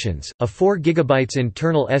 configurations, a 4 GB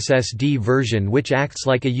internal SSD version which acts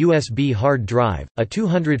like a USB hard drive, a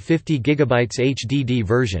 250 GB HDD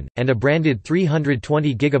version, and a branded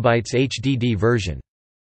 320 GB HDD version.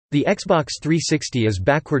 The Xbox 360 is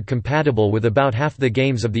backward compatible with about half the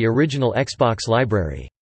games of the original Xbox library.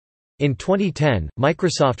 In 2010,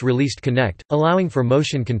 Microsoft released Kinect, allowing for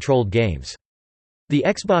motion-controlled games. The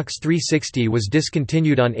Xbox 360 was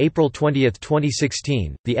discontinued on April 20,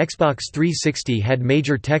 2016. The Xbox 360 had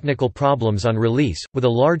major technical problems on release, with a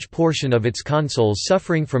large portion of its consoles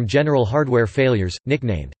suffering from general hardware failures,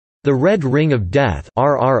 nicknamed the Red Ring of Death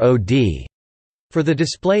 (RROD), for the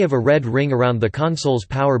display of a red ring around the console's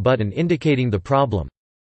power button indicating the problem.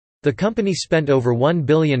 The company spent over $1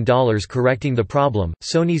 billion correcting the problem.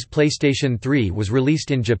 Sony's PlayStation 3 was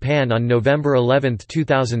released in Japan on November 11,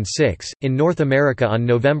 2006, in North America on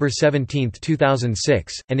November 17,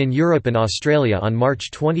 2006, and in Europe and Australia on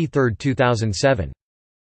March 23, 2007.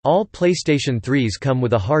 All PlayStation 3s come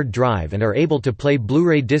with a hard drive and are able to play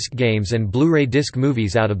Blu-ray disc games and Blu-ray disc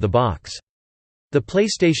movies out of the box. The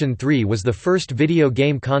PlayStation 3 was the first video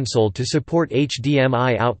game console to support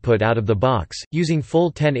HDMI output out of the box, using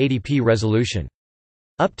full 1080p resolution.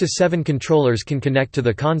 Up to 7 controllers can connect to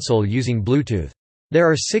the console using Bluetooth. There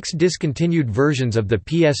are 6 discontinued versions of the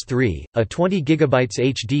PS3, a 20 GB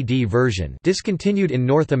HDD version discontinued in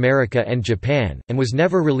North America and Japan, and was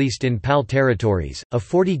never released in PAL territories, a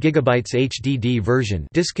 40 GB HDD version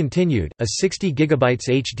discontinued, a 60 GB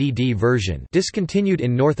HDD version discontinued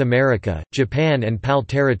in North America, Japan and PAL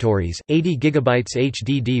territories, 80 GB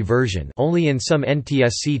HDD version only in some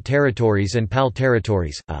NTSC territories and PAL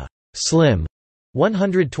territories, a slim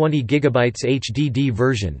 120 GB HDD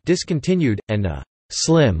version discontinued, and a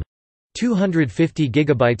slim 250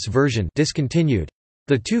 GB version discontinued.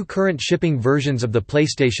 The 2 current shipping versions of the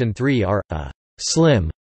PlayStation 3 are a slim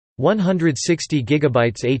 160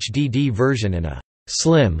 GB HDD version and a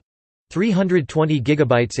slim 320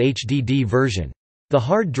 GB HDD version. The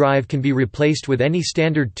hard drive can be replaced with any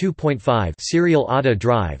standard 2.5 serial ATA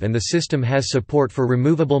drive, and the system has support for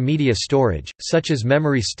removable media storage, such as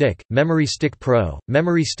Memory Stick, Memory Stick Pro,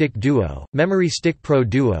 Memory Stick Duo, Memory Stick Pro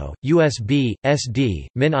Duo, USB, SD,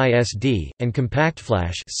 Min.ISD, and Compact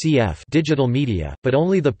Flash (CF) digital media, but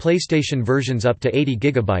only the PlayStation versions up to 80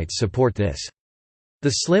 GB support this.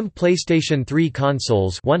 The slim PlayStation 3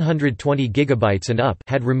 consoles 120 GB and up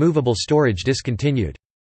had removable storage discontinued.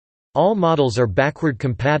 All models are backward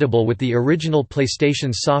compatible with the original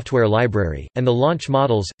PlayStation's software library, and the launch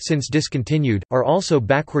models, since discontinued, are also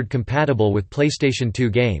backward compatible with PlayStation 2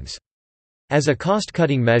 games. As a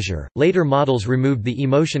cost-cutting measure, later models removed the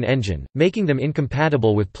eMotion engine, making them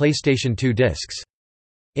incompatible with PlayStation 2 discs.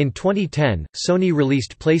 In 2010, Sony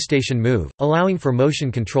released PlayStation Move, allowing for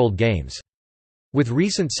motion-controlled games. With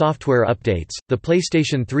recent software updates, the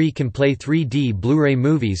PlayStation 3 can play 3D Blu-ray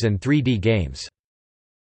movies and 3D games.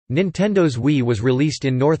 Nintendo's Wii was released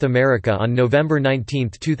in North America on November 19,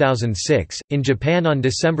 2006, in Japan on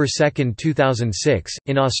December 2, 2006,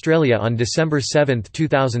 in Australia on December 7,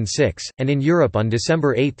 2006, and in Europe on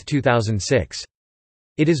December 8, 2006.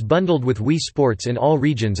 It is bundled with Wii Sports in all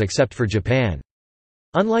regions except for Japan.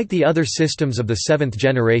 Unlike the other systems of the 7th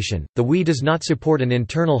generation, the Wii does not support an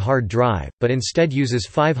internal hard drive, but instead uses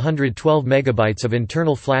 512 MB of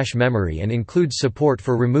internal flash memory and includes support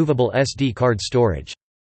for removable SD card storage.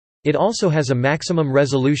 It also has a maximum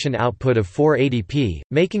resolution output of 480p,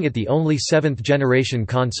 making it the only 7th-generation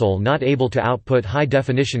console not able to output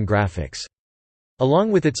high-definition graphics.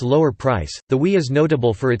 Along with its lower price, the Wii is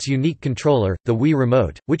notable for its unique controller, the Wii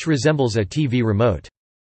Remote, which resembles a TV remote.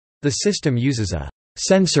 The system uses a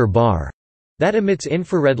sensor bar that emits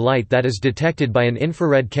infrared light that is detected by an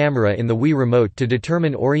infrared camera in the Wii Remote to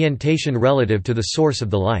determine orientation relative to the source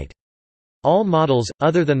of the light. All models,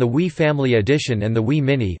 other than the Wii Family Edition and the Wii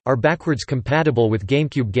Mini, are backwards compatible with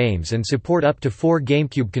GameCube games and support up to 4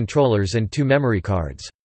 GameCube controllers and 2 memory cards.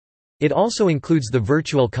 It also includes the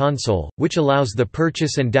Virtual Console, which allows the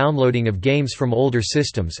purchase and downloading of games from older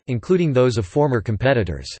systems, including those of former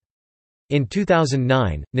competitors. In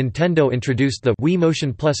 2009, Nintendo introduced the Wii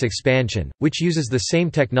Motion Plus expansion, which uses the same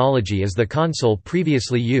technology as the console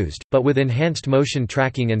previously used, but with enhanced motion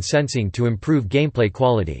tracking and sensing to improve gameplay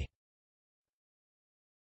quality.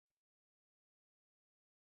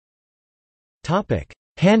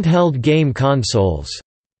 Handheld game consoles.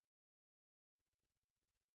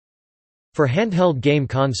 For handheld game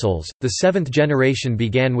consoles, the 7th generation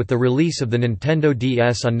began with the release of the Nintendo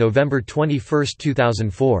DS on November 21,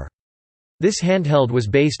 2004. This handheld was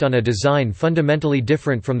based on a design fundamentally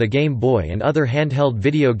different from the Game Boy and other handheld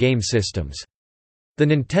video game systems. The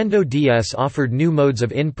Nintendo DS offered new modes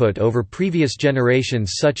of input over previous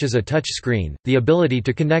generations such as a touchscreen, the ability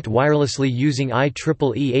to connect wirelessly using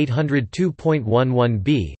IEEE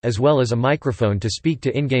 802.11b, as well as a microphone to speak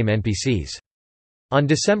to in-game NPCs. On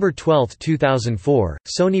December 12, 2004,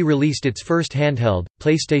 Sony released its first handheld,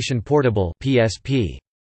 PlayStation Portable (PSP).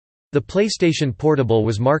 The PlayStation Portable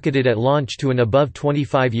was marketed at launch to an above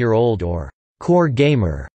 25-year-old or core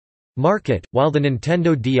gamer market, while the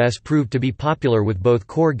Nintendo DS proved to be popular with both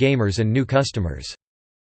core gamers and new customers.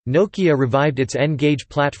 Nokia revived its N-Gage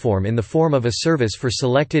platform in the form of a service for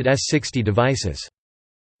selected S60 devices.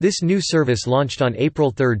 This new service launched on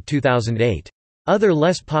April 3, 2008. Other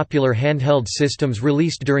less popular handheld systems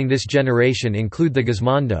released during this generation include the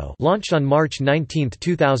Gizmondo, launched on March 19,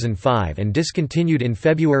 2005 and discontinued in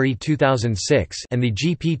February 2006, and the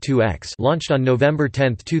GP2X, launched on November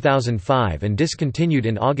 10, 2005 and discontinued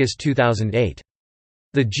in August 2008.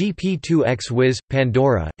 The GP2X Wiz,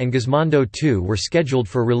 Pandora, and Gizmondo 2 were scheduled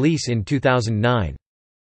for release in 2009.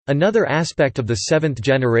 Another aspect of the seventh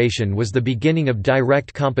generation was the beginning of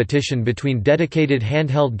direct competition between dedicated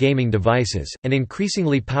handheld gaming devices, and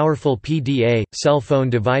increasingly powerful PDA, cell phone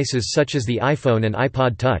devices such as the iPhone and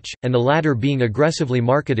iPod Touch, and the latter being aggressively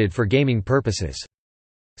marketed for gaming purposes.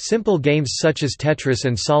 Simple games such as Tetris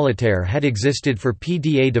and Solitaire had existed for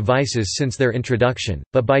PDA devices since their introduction,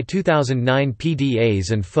 but by 2009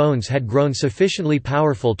 PDAs and phones had grown sufficiently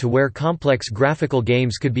powerful to where complex graphical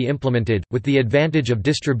games could be implemented, with the advantage of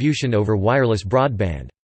distribution over wireless broadband.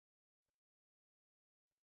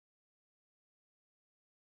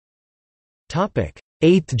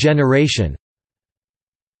 Eighth generation.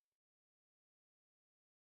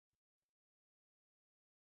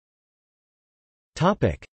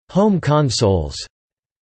 Home consoles.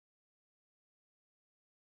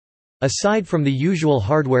 Aside from the usual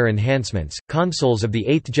hardware enhancements, consoles of the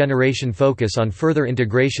 8th generation focus on further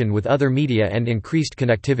integration with other media and increased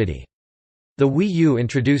connectivity. The Wii U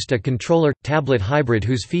introduced a controller-tablet hybrid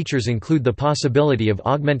whose features include the possibility of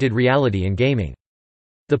augmented reality in gaming.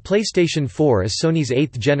 The PlayStation 4 is Sony's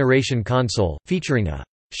 8th generation console, featuring a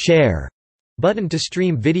 «share» button to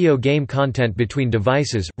stream video game content between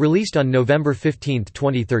devices, released on November 15,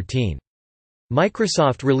 2013.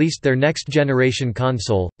 Microsoft released their next-generation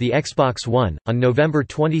console, the Xbox One, on November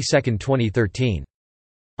 22, 2013.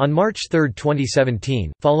 On March 3,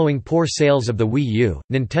 2017, following poor sales of the Wii U,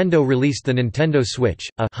 Nintendo released the Nintendo Switch,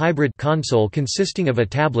 a hybrid console consisting of a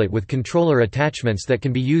tablet with controller attachments that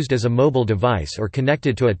can be used as a mobile device or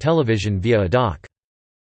connected to a television via a dock.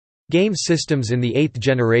 Game systems in the 8th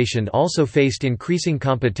generation also faced increasing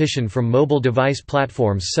competition from mobile device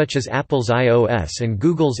platforms such as Apple's iOS and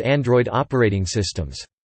Google's Android operating systems.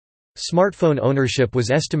 Smartphone ownership was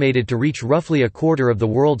estimated to reach roughly a quarter of the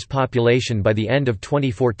world's population by the end of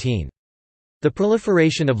 2014. The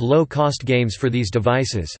proliferation of low-cost games for these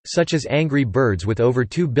devices, such as Angry Birds with over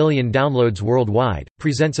 2 billion downloads worldwide,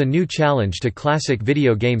 presents a new challenge to classic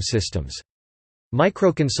video game systems.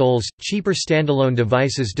 Microconsoles, cheaper standalone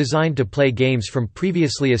devices designed to play games from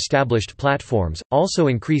previously established platforms, also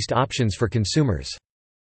increased options for consumers.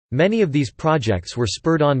 Many of these projects were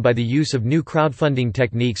spurred on by the use of new crowdfunding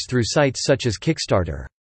techniques through sites such as Kickstarter.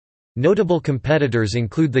 Notable competitors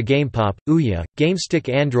include the GamePop, Ouya,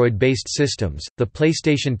 GameStick Android-based systems, the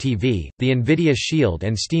PlayStation TV, the Nvidia Shield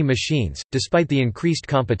and Steam machines. Despite the increased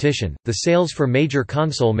competition, the sales for major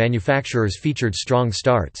console manufacturers featured strong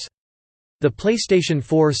starts. The PlayStation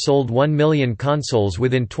 4 sold 1 million consoles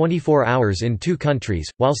within 24 hours in 2 countries,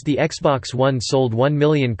 whilst the Xbox One sold 1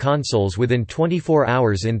 million consoles within 24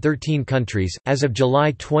 hours in 13 countries. As of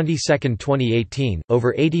July 22, 2018,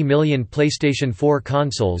 over 80 million PlayStation 4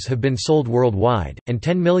 consoles have been sold worldwide, and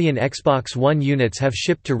 10 million Xbox One units have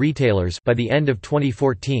shipped to retailers by the end of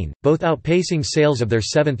 2014, both outpacing sales of their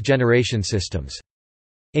 7th generation systems.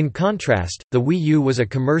 In contrast, the Wii U was a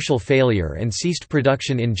commercial failure and ceased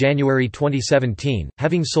production in January 2017,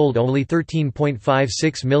 having sold only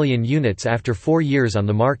 13.56 million units after 4 years on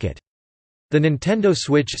the market. The Nintendo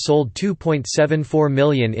Switch sold 2.74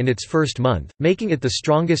 million in its first month, making it the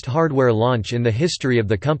strongest hardware launch in the history of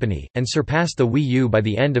the company, and surpassed the Wii U by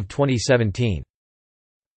the end of 2017.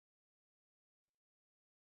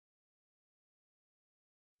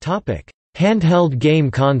 Handheld game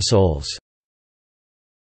consoles.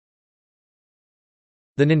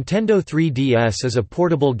 The Nintendo 3DS is a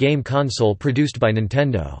portable game console produced by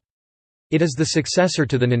Nintendo. It is the successor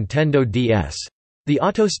to the Nintendo DS. The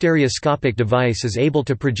autostereoscopic device is able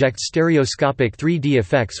to project stereoscopic 3D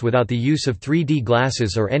effects without the use of 3D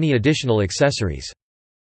glasses or any additional accessories.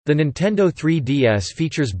 The Nintendo 3DS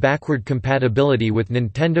features backward compatibility with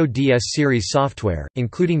Nintendo DS series software,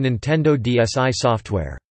 including Nintendo DSi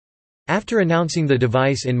software. After announcing the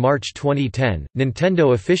device in March 2010,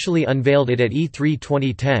 Nintendo officially unveiled it at E3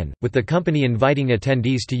 2010, with the company inviting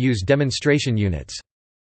attendees to use demonstration units.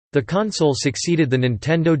 The console succeeded the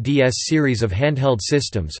Nintendo DS series of handheld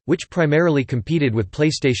systems, which primarily competed with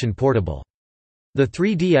PlayStation Portable. The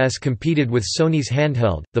 3DS competed with Sony's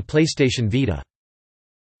Handheld, the PlayStation Vita.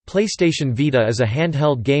 PlayStation Vita is a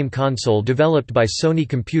handheld game console developed by Sony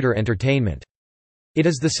Computer Entertainment. It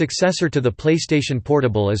is the successor to the PlayStation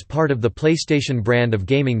Portable as part of the PlayStation brand of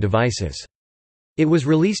gaming devices. It was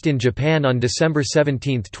released in Japan on December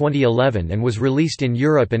 17, 2011 and was released in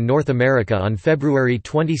Europe and North America on February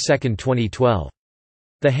 22, 2012.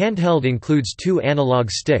 The handheld includes 2 analog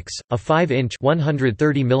sticks, a 5-inch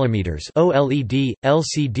 (130mm) OLED,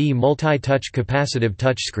 LCD multi-touch capacitive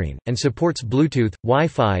touchscreen, and supports Bluetooth,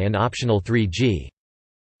 Wi-Fi and optional 3G.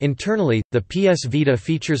 Internally, the PS Vita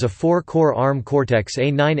features a 4-core ARM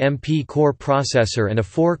Cortex-A9 MP core processor and a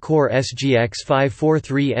 4-core SGX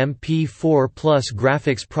 543 MP4 Plus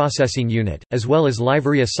graphics processing unit, as well as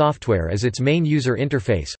Liveria software as its main user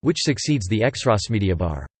interface, which succeeds the Exros Media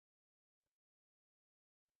Bar.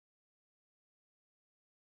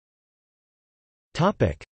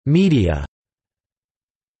 Media.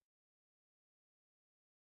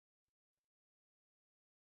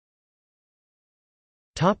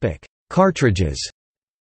 Cartridges.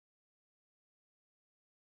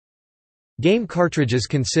 Game cartridges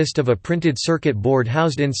consist of a printed circuit board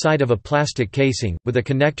housed inside of a plastic casing, with a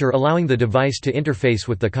connector allowing the device to interface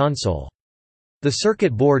with the console. The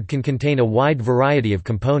circuit board can contain a wide variety of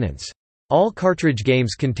components. All cartridge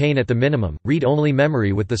games contain at the minimum, read-only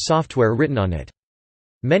memory with the software written on it.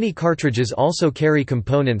 Many cartridges also carry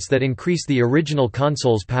components that increase the original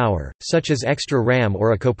console's power, such as extra RAM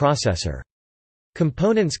or a coprocessor.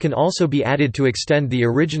 Components can also be added to extend the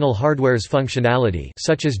original hardware's functionality,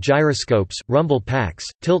 such as gyroscopes, rumble packs,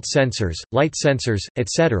 tilt sensors, light sensors,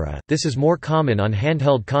 etc. This is more common on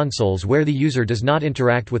handheld consoles where the user does not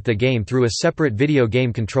interact with the game through a separate video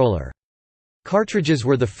game controller. Cartridges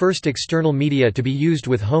were the first external media to be used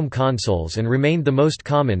with home consoles and remained the most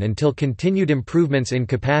common until continued improvements in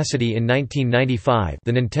capacity in 1995.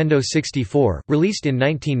 The Nintendo 64, released in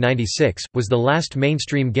 1996, was the last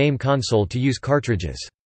mainstream game console to use cartridges.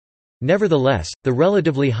 Nevertheless, the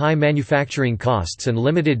relatively high manufacturing costs and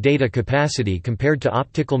limited data capacity compared to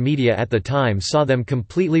optical media at the time saw them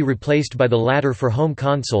completely replaced by the latter for home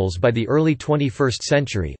consoles by the early 21st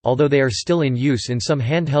century, although they are still in use in some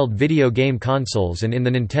handheld video game consoles and in the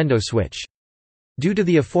Nintendo Switch. Due to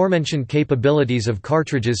the aforementioned capabilities of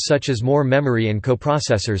cartridges such as more memory and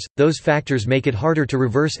coprocessors, those factors make it harder to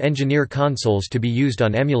reverse engineer consoles to be used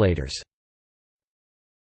on emulators.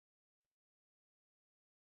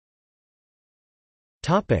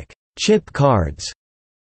 Chip cards.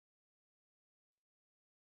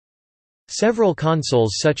 Several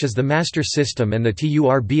consoles such as the Master System and the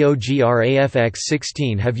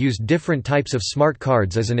TURBOGRAFX-16 have used different types of smart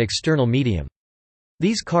cards as an external medium.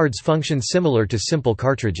 These cards function similar to simple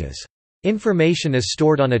cartridges. Information is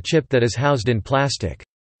stored on a chip that is housed in plastic.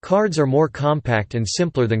 Cards are more compact and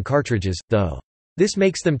simpler than cartridges, though. This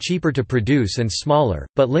makes them cheaper to produce and smaller,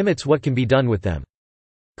 but limits what can be done with them.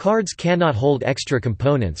 Cards cannot hold extra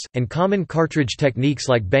components, and common cartridge techniques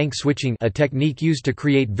like bank switching, a technique used to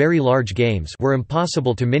create very large games, were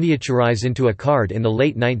impossible to miniaturize into a card in the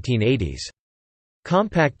late 1980s.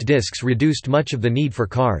 Compact discs reduced much of the need for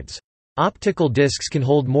cards. Optical discs can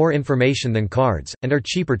hold more information than cards, and are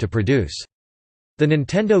cheaper to produce. The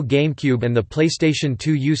Nintendo GameCube and the PlayStation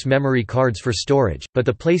 2 use memory cards for storage, but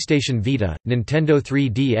the PlayStation Vita, Nintendo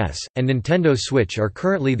 3DS, and Nintendo Switch are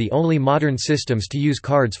currently the only modern systems to use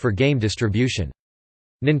cards for game distribution.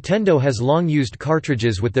 Nintendo has long used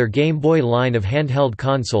cartridges with their Game Boy line of handheld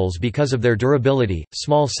consoles because of their durability,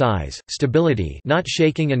 small size, stability, not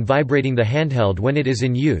shaking and vibrating the handheld when it is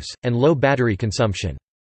in use, and low battery consumption.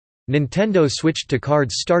 Nintendo switched to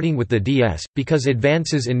cards starting with the DS, because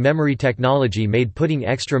advances in memory technology made putting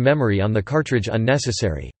extra memory on the cartridge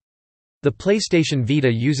unnecessary. The PlayStation Vita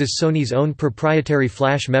uses Sony's own proprietary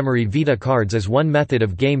flash memory Vita cards as one method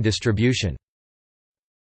of game distribution.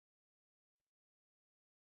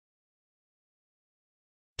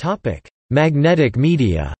 Magnetic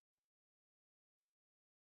media.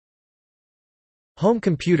 Home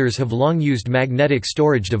computers have long used magnetic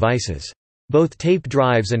storage devices. Both tape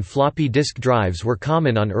drives and floppy disk drives were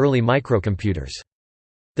common on early microcomputers.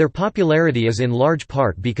 Their popularity is in large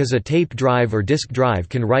part because a tape drive or disk drive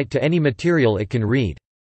can write to any material it can read.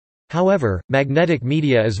 However, magnetic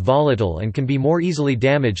media is volatile and can be more easily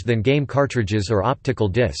damaged than game cartridges or optical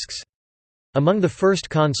discs. Among the first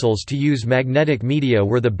consoles to use magnetic media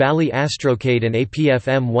were the Bally Astrocade and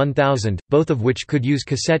APFM 1000, both of which could use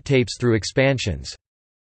cassette tapes through expansions.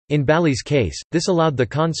 In Bally's case, this allowed the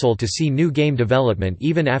console to see new game development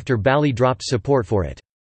even after Bally dropped support for it.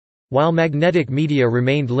 While magnetic media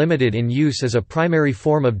remained limited in use as a primary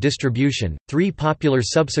form of distribution, 3 popular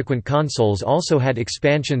subsequent consoles also had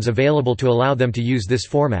expansions available to allow them to use this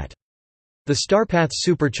format. The Starpath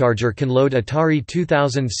Supercharger can load Atari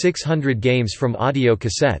 2600 games from audio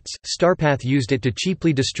cassettes. Starpath used it to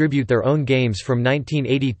cheaply distribute their own games from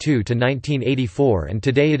 1982 to 1984, and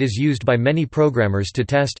today it is used by many programmers to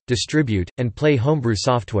test, distribute, and play homebrew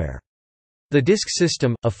software. The Disk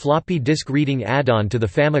System, a floppy disk reading add-on to the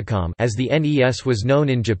Famicom, as the NES was known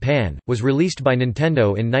in Japan, was released by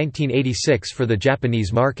Nintendo in 1986 for the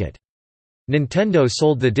Japanese market. Nintendo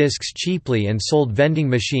sold the discs cheaply and sold vending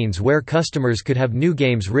machines where customers could have new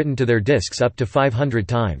games written to their discs up to 500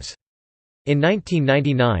 times. In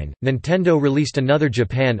 1999, Nintendo released another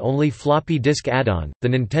Japan-only floppy disk add-on, the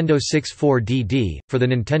Nintendo 64DD, for the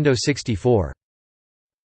Nintendo 64.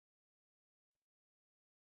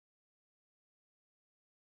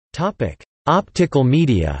 Optical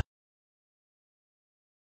media.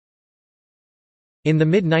 In the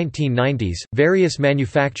mid-1990s, various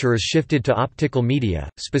manufacturers shifted to optical media,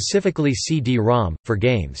 specifically CD-ROM, for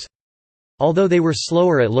games. Although they were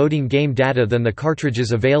slower at loading game data than the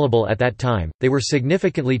cartridges available at that time, they were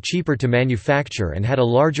significantly cheaper to manufacture and had a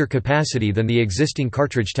larger capacity than the existing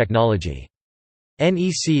cartridge technology.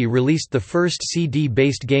 NEC released the first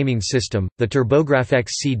CD-based gaming system, the TurboGrafx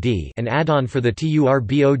CD, an add-on for the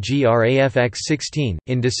TurboGrafx-16,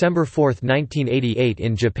 in December 4, 1988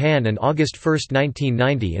 in Japan and August 1,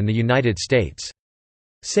 1990 in the United States.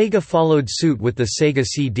 Sega followed suit with the Sega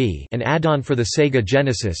CD, an add-on for the Sega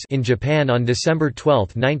Genesis, in Japan on December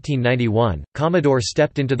 12, 1991. Commodore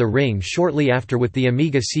stepped into the ring shortly after with the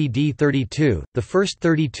Amiga CD32, the first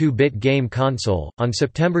 32-bit game console, on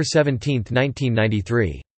September 17,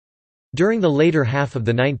 1993. During the later half of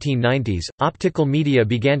the 1990s, optical media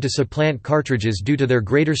began to supplant cartridges due to their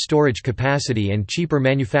greater storage capacity and cheaper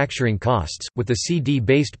manufacturing costs, with the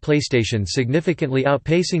CD-based PlayStation significantly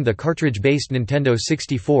outpacing the cartridge-based Nintendo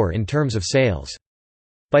 64 in terms of sales.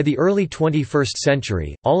 By the early 21st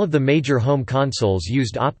century, all of the major home consoles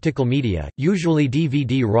used optical media, usually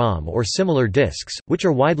DVD-ROM or similar discs, which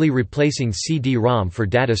are widely replacing CD-ROM for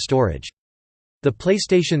data storage. The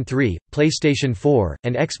PlayStation 3, PlayStation 4,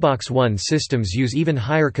 and Xbox One systems use even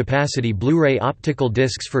higher capacity Blu-ray optical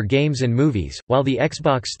discs for games and movies, while the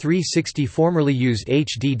Xbox 360 formerly used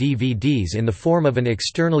HD DVDs in the form of an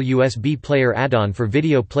external USB player add-on for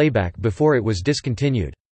video playback before it was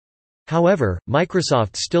discontinued. However,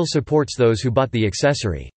 Microsoft still supports those who bought the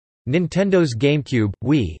accessory. Nintendo's GameCube,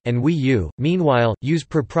 Wii, and Wii U, meanwhile, use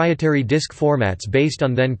proprietary disc formats based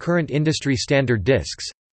on then-current industry-standard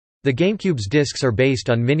discs. The GameCube's discs are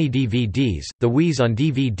based on mini-DVDs, the Wii's on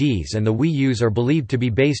DVDs and the Wii U's are believed to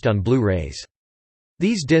be based on Blu-rays.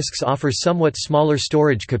 These discs offer somewhat smaller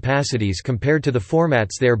storage capacities compared to the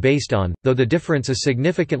formats they are based on, though the difference is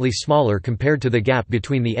significantly smaller compared to the gap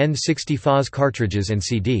between the N64's cartridges and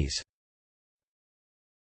CDs.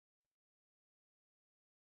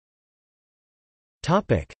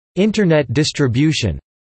 Internet distribution.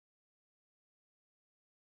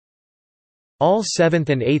 All 7th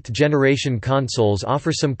and 8th generation consoles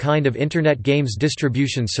offer some kind of Internet games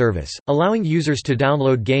distribution service, allowing users to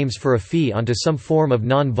download games for a fee onto some form of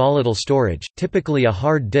non-volatile storage, typically a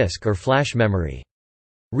hard disk or flash memory.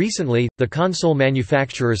 Recently, the console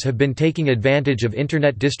manufacturers have been taking advantage of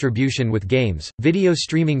Internet distribution with games, video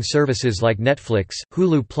streaming services like Netflix,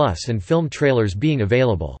 Hulu Plus and film trailers being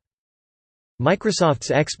available.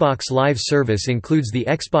 Microsoft's Xbox Live service includes the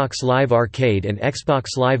Xbox Live Arcade and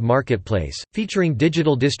Xbox Live Marketplace, featuring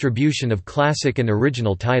digital distribution of classic and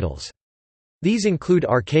original titles. These include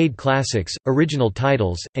arcade classics, original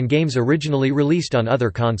titles, and games originally released on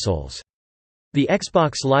other consoles. The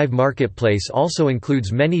Xbox Live Marketplace also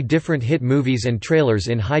includes many different hit movies and trailers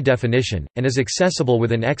in high definition, and is accessible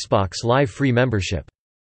with an Xbox Live free membership.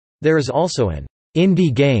 There is also an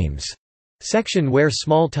Indie Games section where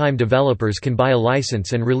small-time developers can buy a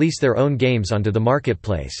license and release their own games onto the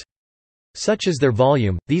marketplace. Such is their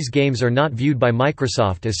volume, these games are not viewed by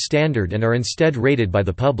Microsoft as standard and are instead rated by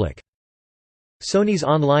the public. Sony's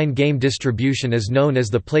online game distribution is known as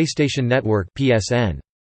the PlayStation Network (PSN).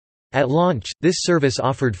 At launch, this service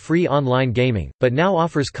offered free online gaming, but now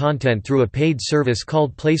offers content through a paid service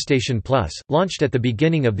called PlayStation Plus, launched at the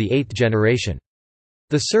beginning of the 8th generation.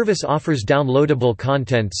 The service offers downloadable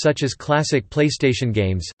content such as classic PlayStation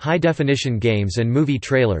games, high-definition games and movie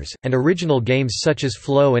trailers, and original games such as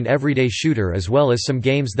Flow and Everyday Shooter, as well as some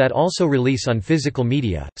games that also release on physical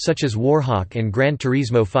media, such as Warhawk and Gran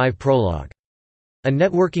Turismo 5 Prologue. A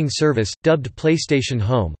networking service, dubbed PlayStation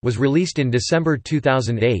Home, was released in December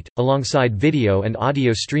 2008, alongside video and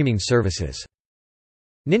audio streaming services.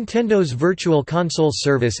 Nintendo's Virtual Console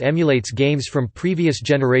service emulates games from previous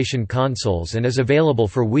generation consoles and is available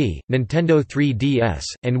for Wii, Nintendo 3DS,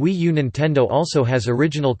 and Wii U. Nintendo also has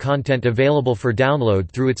original content available for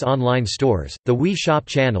download through its online stores, the Wii Shop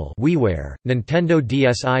Channel WiiWare, Nintendo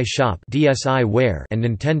DSi Shop DSiWare, and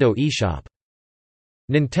Nintendo eShop.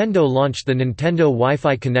 Nintendo launched the Nintendo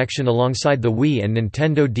Wi-Fi connection alongside the Wii and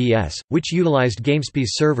Nintendo DS, which utilized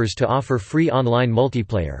GameSpy's servers to offer free online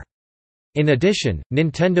multiplayer. In addition,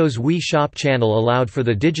 Nintendo's Wii Shop channel allowed for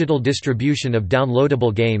the digital distribution of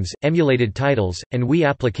downloadable games, emulated titles, and Wii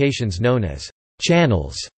applications known as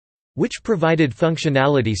channels, which provided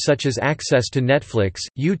functionality such as access to Netflix,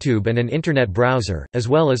 YouTube and an internet browser, as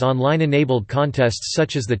well as online-enabled contests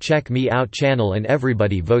such as the Check Me Out channel and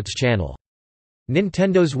Everybody Votes channel.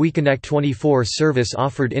 Nintendo's WiiConnect 24 service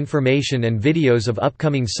offered information and videos of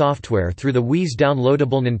upcoming software through the Wii's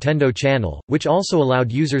downloadable Nintendo channel, which also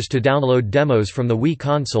allowed users to download demos from the Wii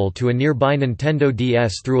console to a nearby Nintendo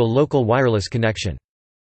DS through a local wireless connection.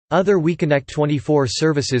 Other WiiConnect 24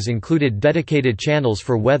 services included dedicated channels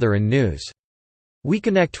for weather and news.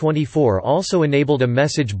 WiiConnect 24 also enabled a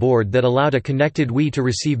message board that allowed a connected Wii to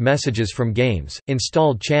receive messages from games,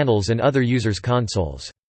 installed channels and other users'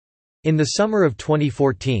 consoles. In the summer of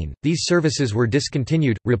 2014, these services were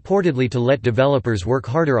discontinued, reportedly to let developers work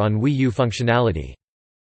harder on Wii U functionality.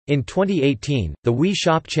 In 2018, the Wii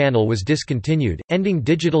Shop channel was discontinued, ending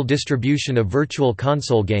digital distribution of Virtual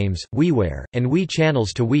Console games, WiiWare, and Wii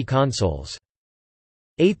channels to Wii consoles.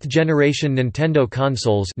 8th generation Nintendo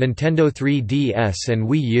consoles, Nintendo 3DS and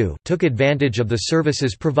Wii U, took advantage of the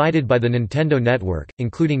services provided by the Nintendo Network,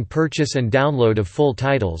 including purchase and download of full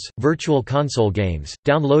titles, Virtual Console games,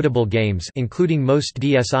 downloadable games including most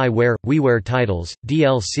DSiWare, WiiWare titles,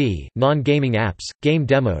 DLC, non-gaming apps, game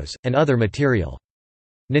demos, and other material.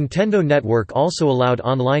 Nintendo Network also allowed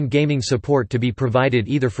online gaming support to be provided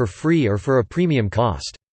either for free or for a premium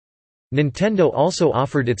cost. Nintendo also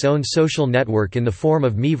offered its own social network in the form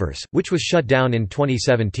of Miiverse, which was shut down in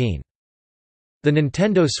 2017. The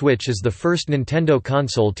Nintendo Switch is the first Nintendo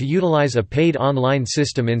console to utilize a paid online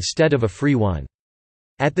system instead of a free one.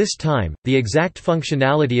 At this time, the exact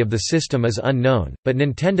functionality of the system is unknown, but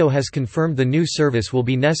Nintendo has confirmed the new service will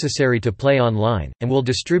be necessary to play online, and will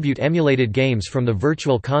distribute emulated games from the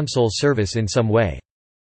Virtual Console service in some way.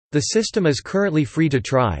 The system is currently free to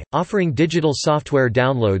try, offering digital software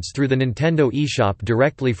downloads through the Nintendo eShop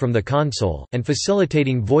directly from the console, and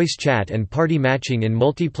facilitating voice chat and party matching in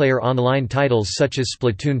multiplayer online titles such as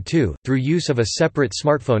Splatoon 2, through use of a separate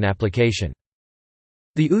smartphone application.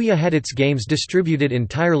 The Ouya had its games distributed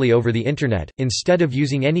entirely over the Internet, instead of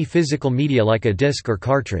using any physical media like a disc or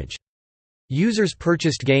cartridge. Users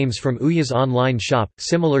purchased games from Ouya's online shop,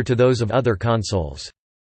 similar to those of other consoles.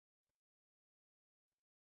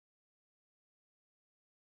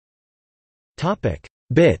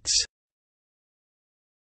 Bits.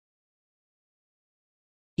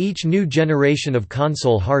 Each new generation of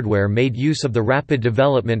console hardware made use of the rapid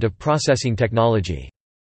development of processing technology.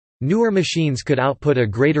 Newer machines could output a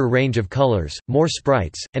greater range of colors, more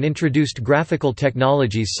sprites, and introduced graphical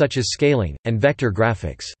technologies such as scaling, and vector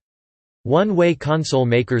graphics. One way console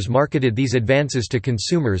makers marketed these advances to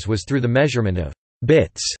consumers was through the measurement of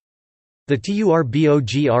bits. The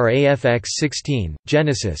TURBOGRAFX-16,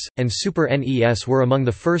 Genesis, and Super NES were among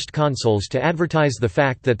the first consoles to advertise the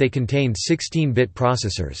fact that they contained 16-bit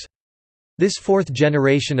processors. This fourth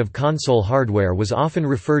generation of console hardware was often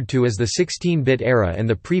referred to as the 16-bit era and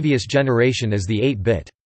the previous generation as the 8-bit.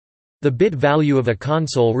 The bit value of a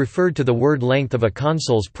console referred to the word length of a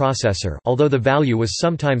console's processor, although the value was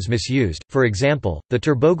sometimes misused. For example, the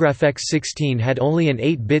TurboGrafx-16 had only an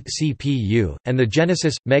 8-bit CPU, and the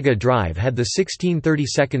Genesis Mega Drive had the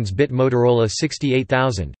 16/32-bit Motorola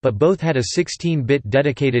 68000, but both had a 16-bit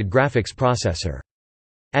dedicated graphics processor.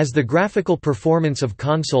 As the graphical performance of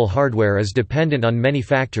console hardware is dependent on many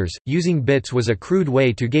factors, using bits was a crude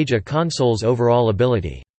way to gauge a console's overall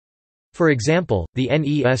ability. For example, the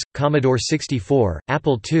NES, Commodore 64,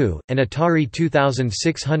 Apple II, and Atari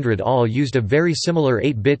 2600 all used a very similar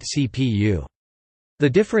 8-bit CPU. The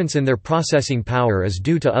difference in their processing power is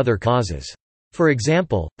due to other causes. For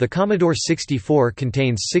example, the Commodore 64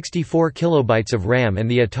 contains 64 kilobytes of RAM and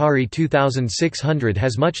the Atari 2600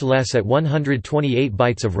 has much less at 128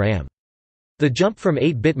 bytes of RAM. The jump from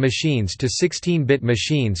 8-bit machines to 16-bit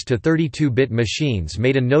machines to 32-bit machines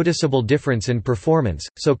made a noticeable difference in performance,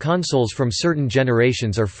 so consoles from certain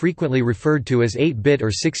generations are frequently referred to as 8-bit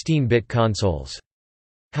or 16-bit consoles.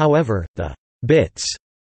 However, the bits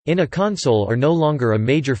in a console are no longer a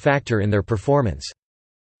major factor in their performance.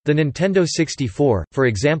 The Nintendo 64, for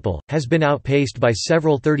example, has been outpaced by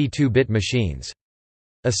several 32-bit machines.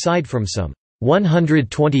 Aside from some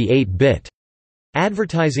 128-bit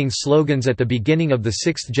advertising slogans at the beginning of the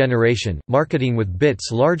sixth generation, marketing with bits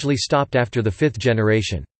largely stopped after the fifth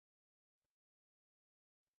generation.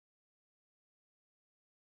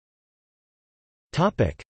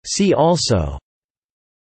 See also: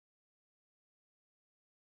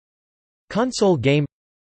 Console game,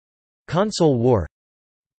 Console war,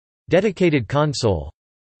 Dedicated console,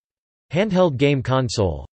 Handheld game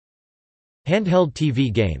console. Handheld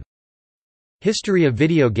TV game. History of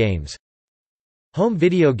video games. Home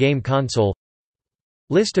video game console.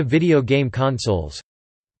 List of video game consoles.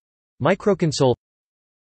 Microconsole.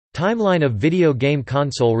 Timeline of video game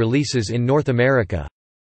console releases in North America.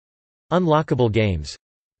 Unlockable games.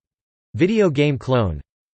 Video game clone.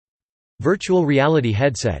 Virtual reality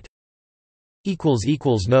headset.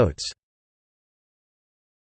 Notes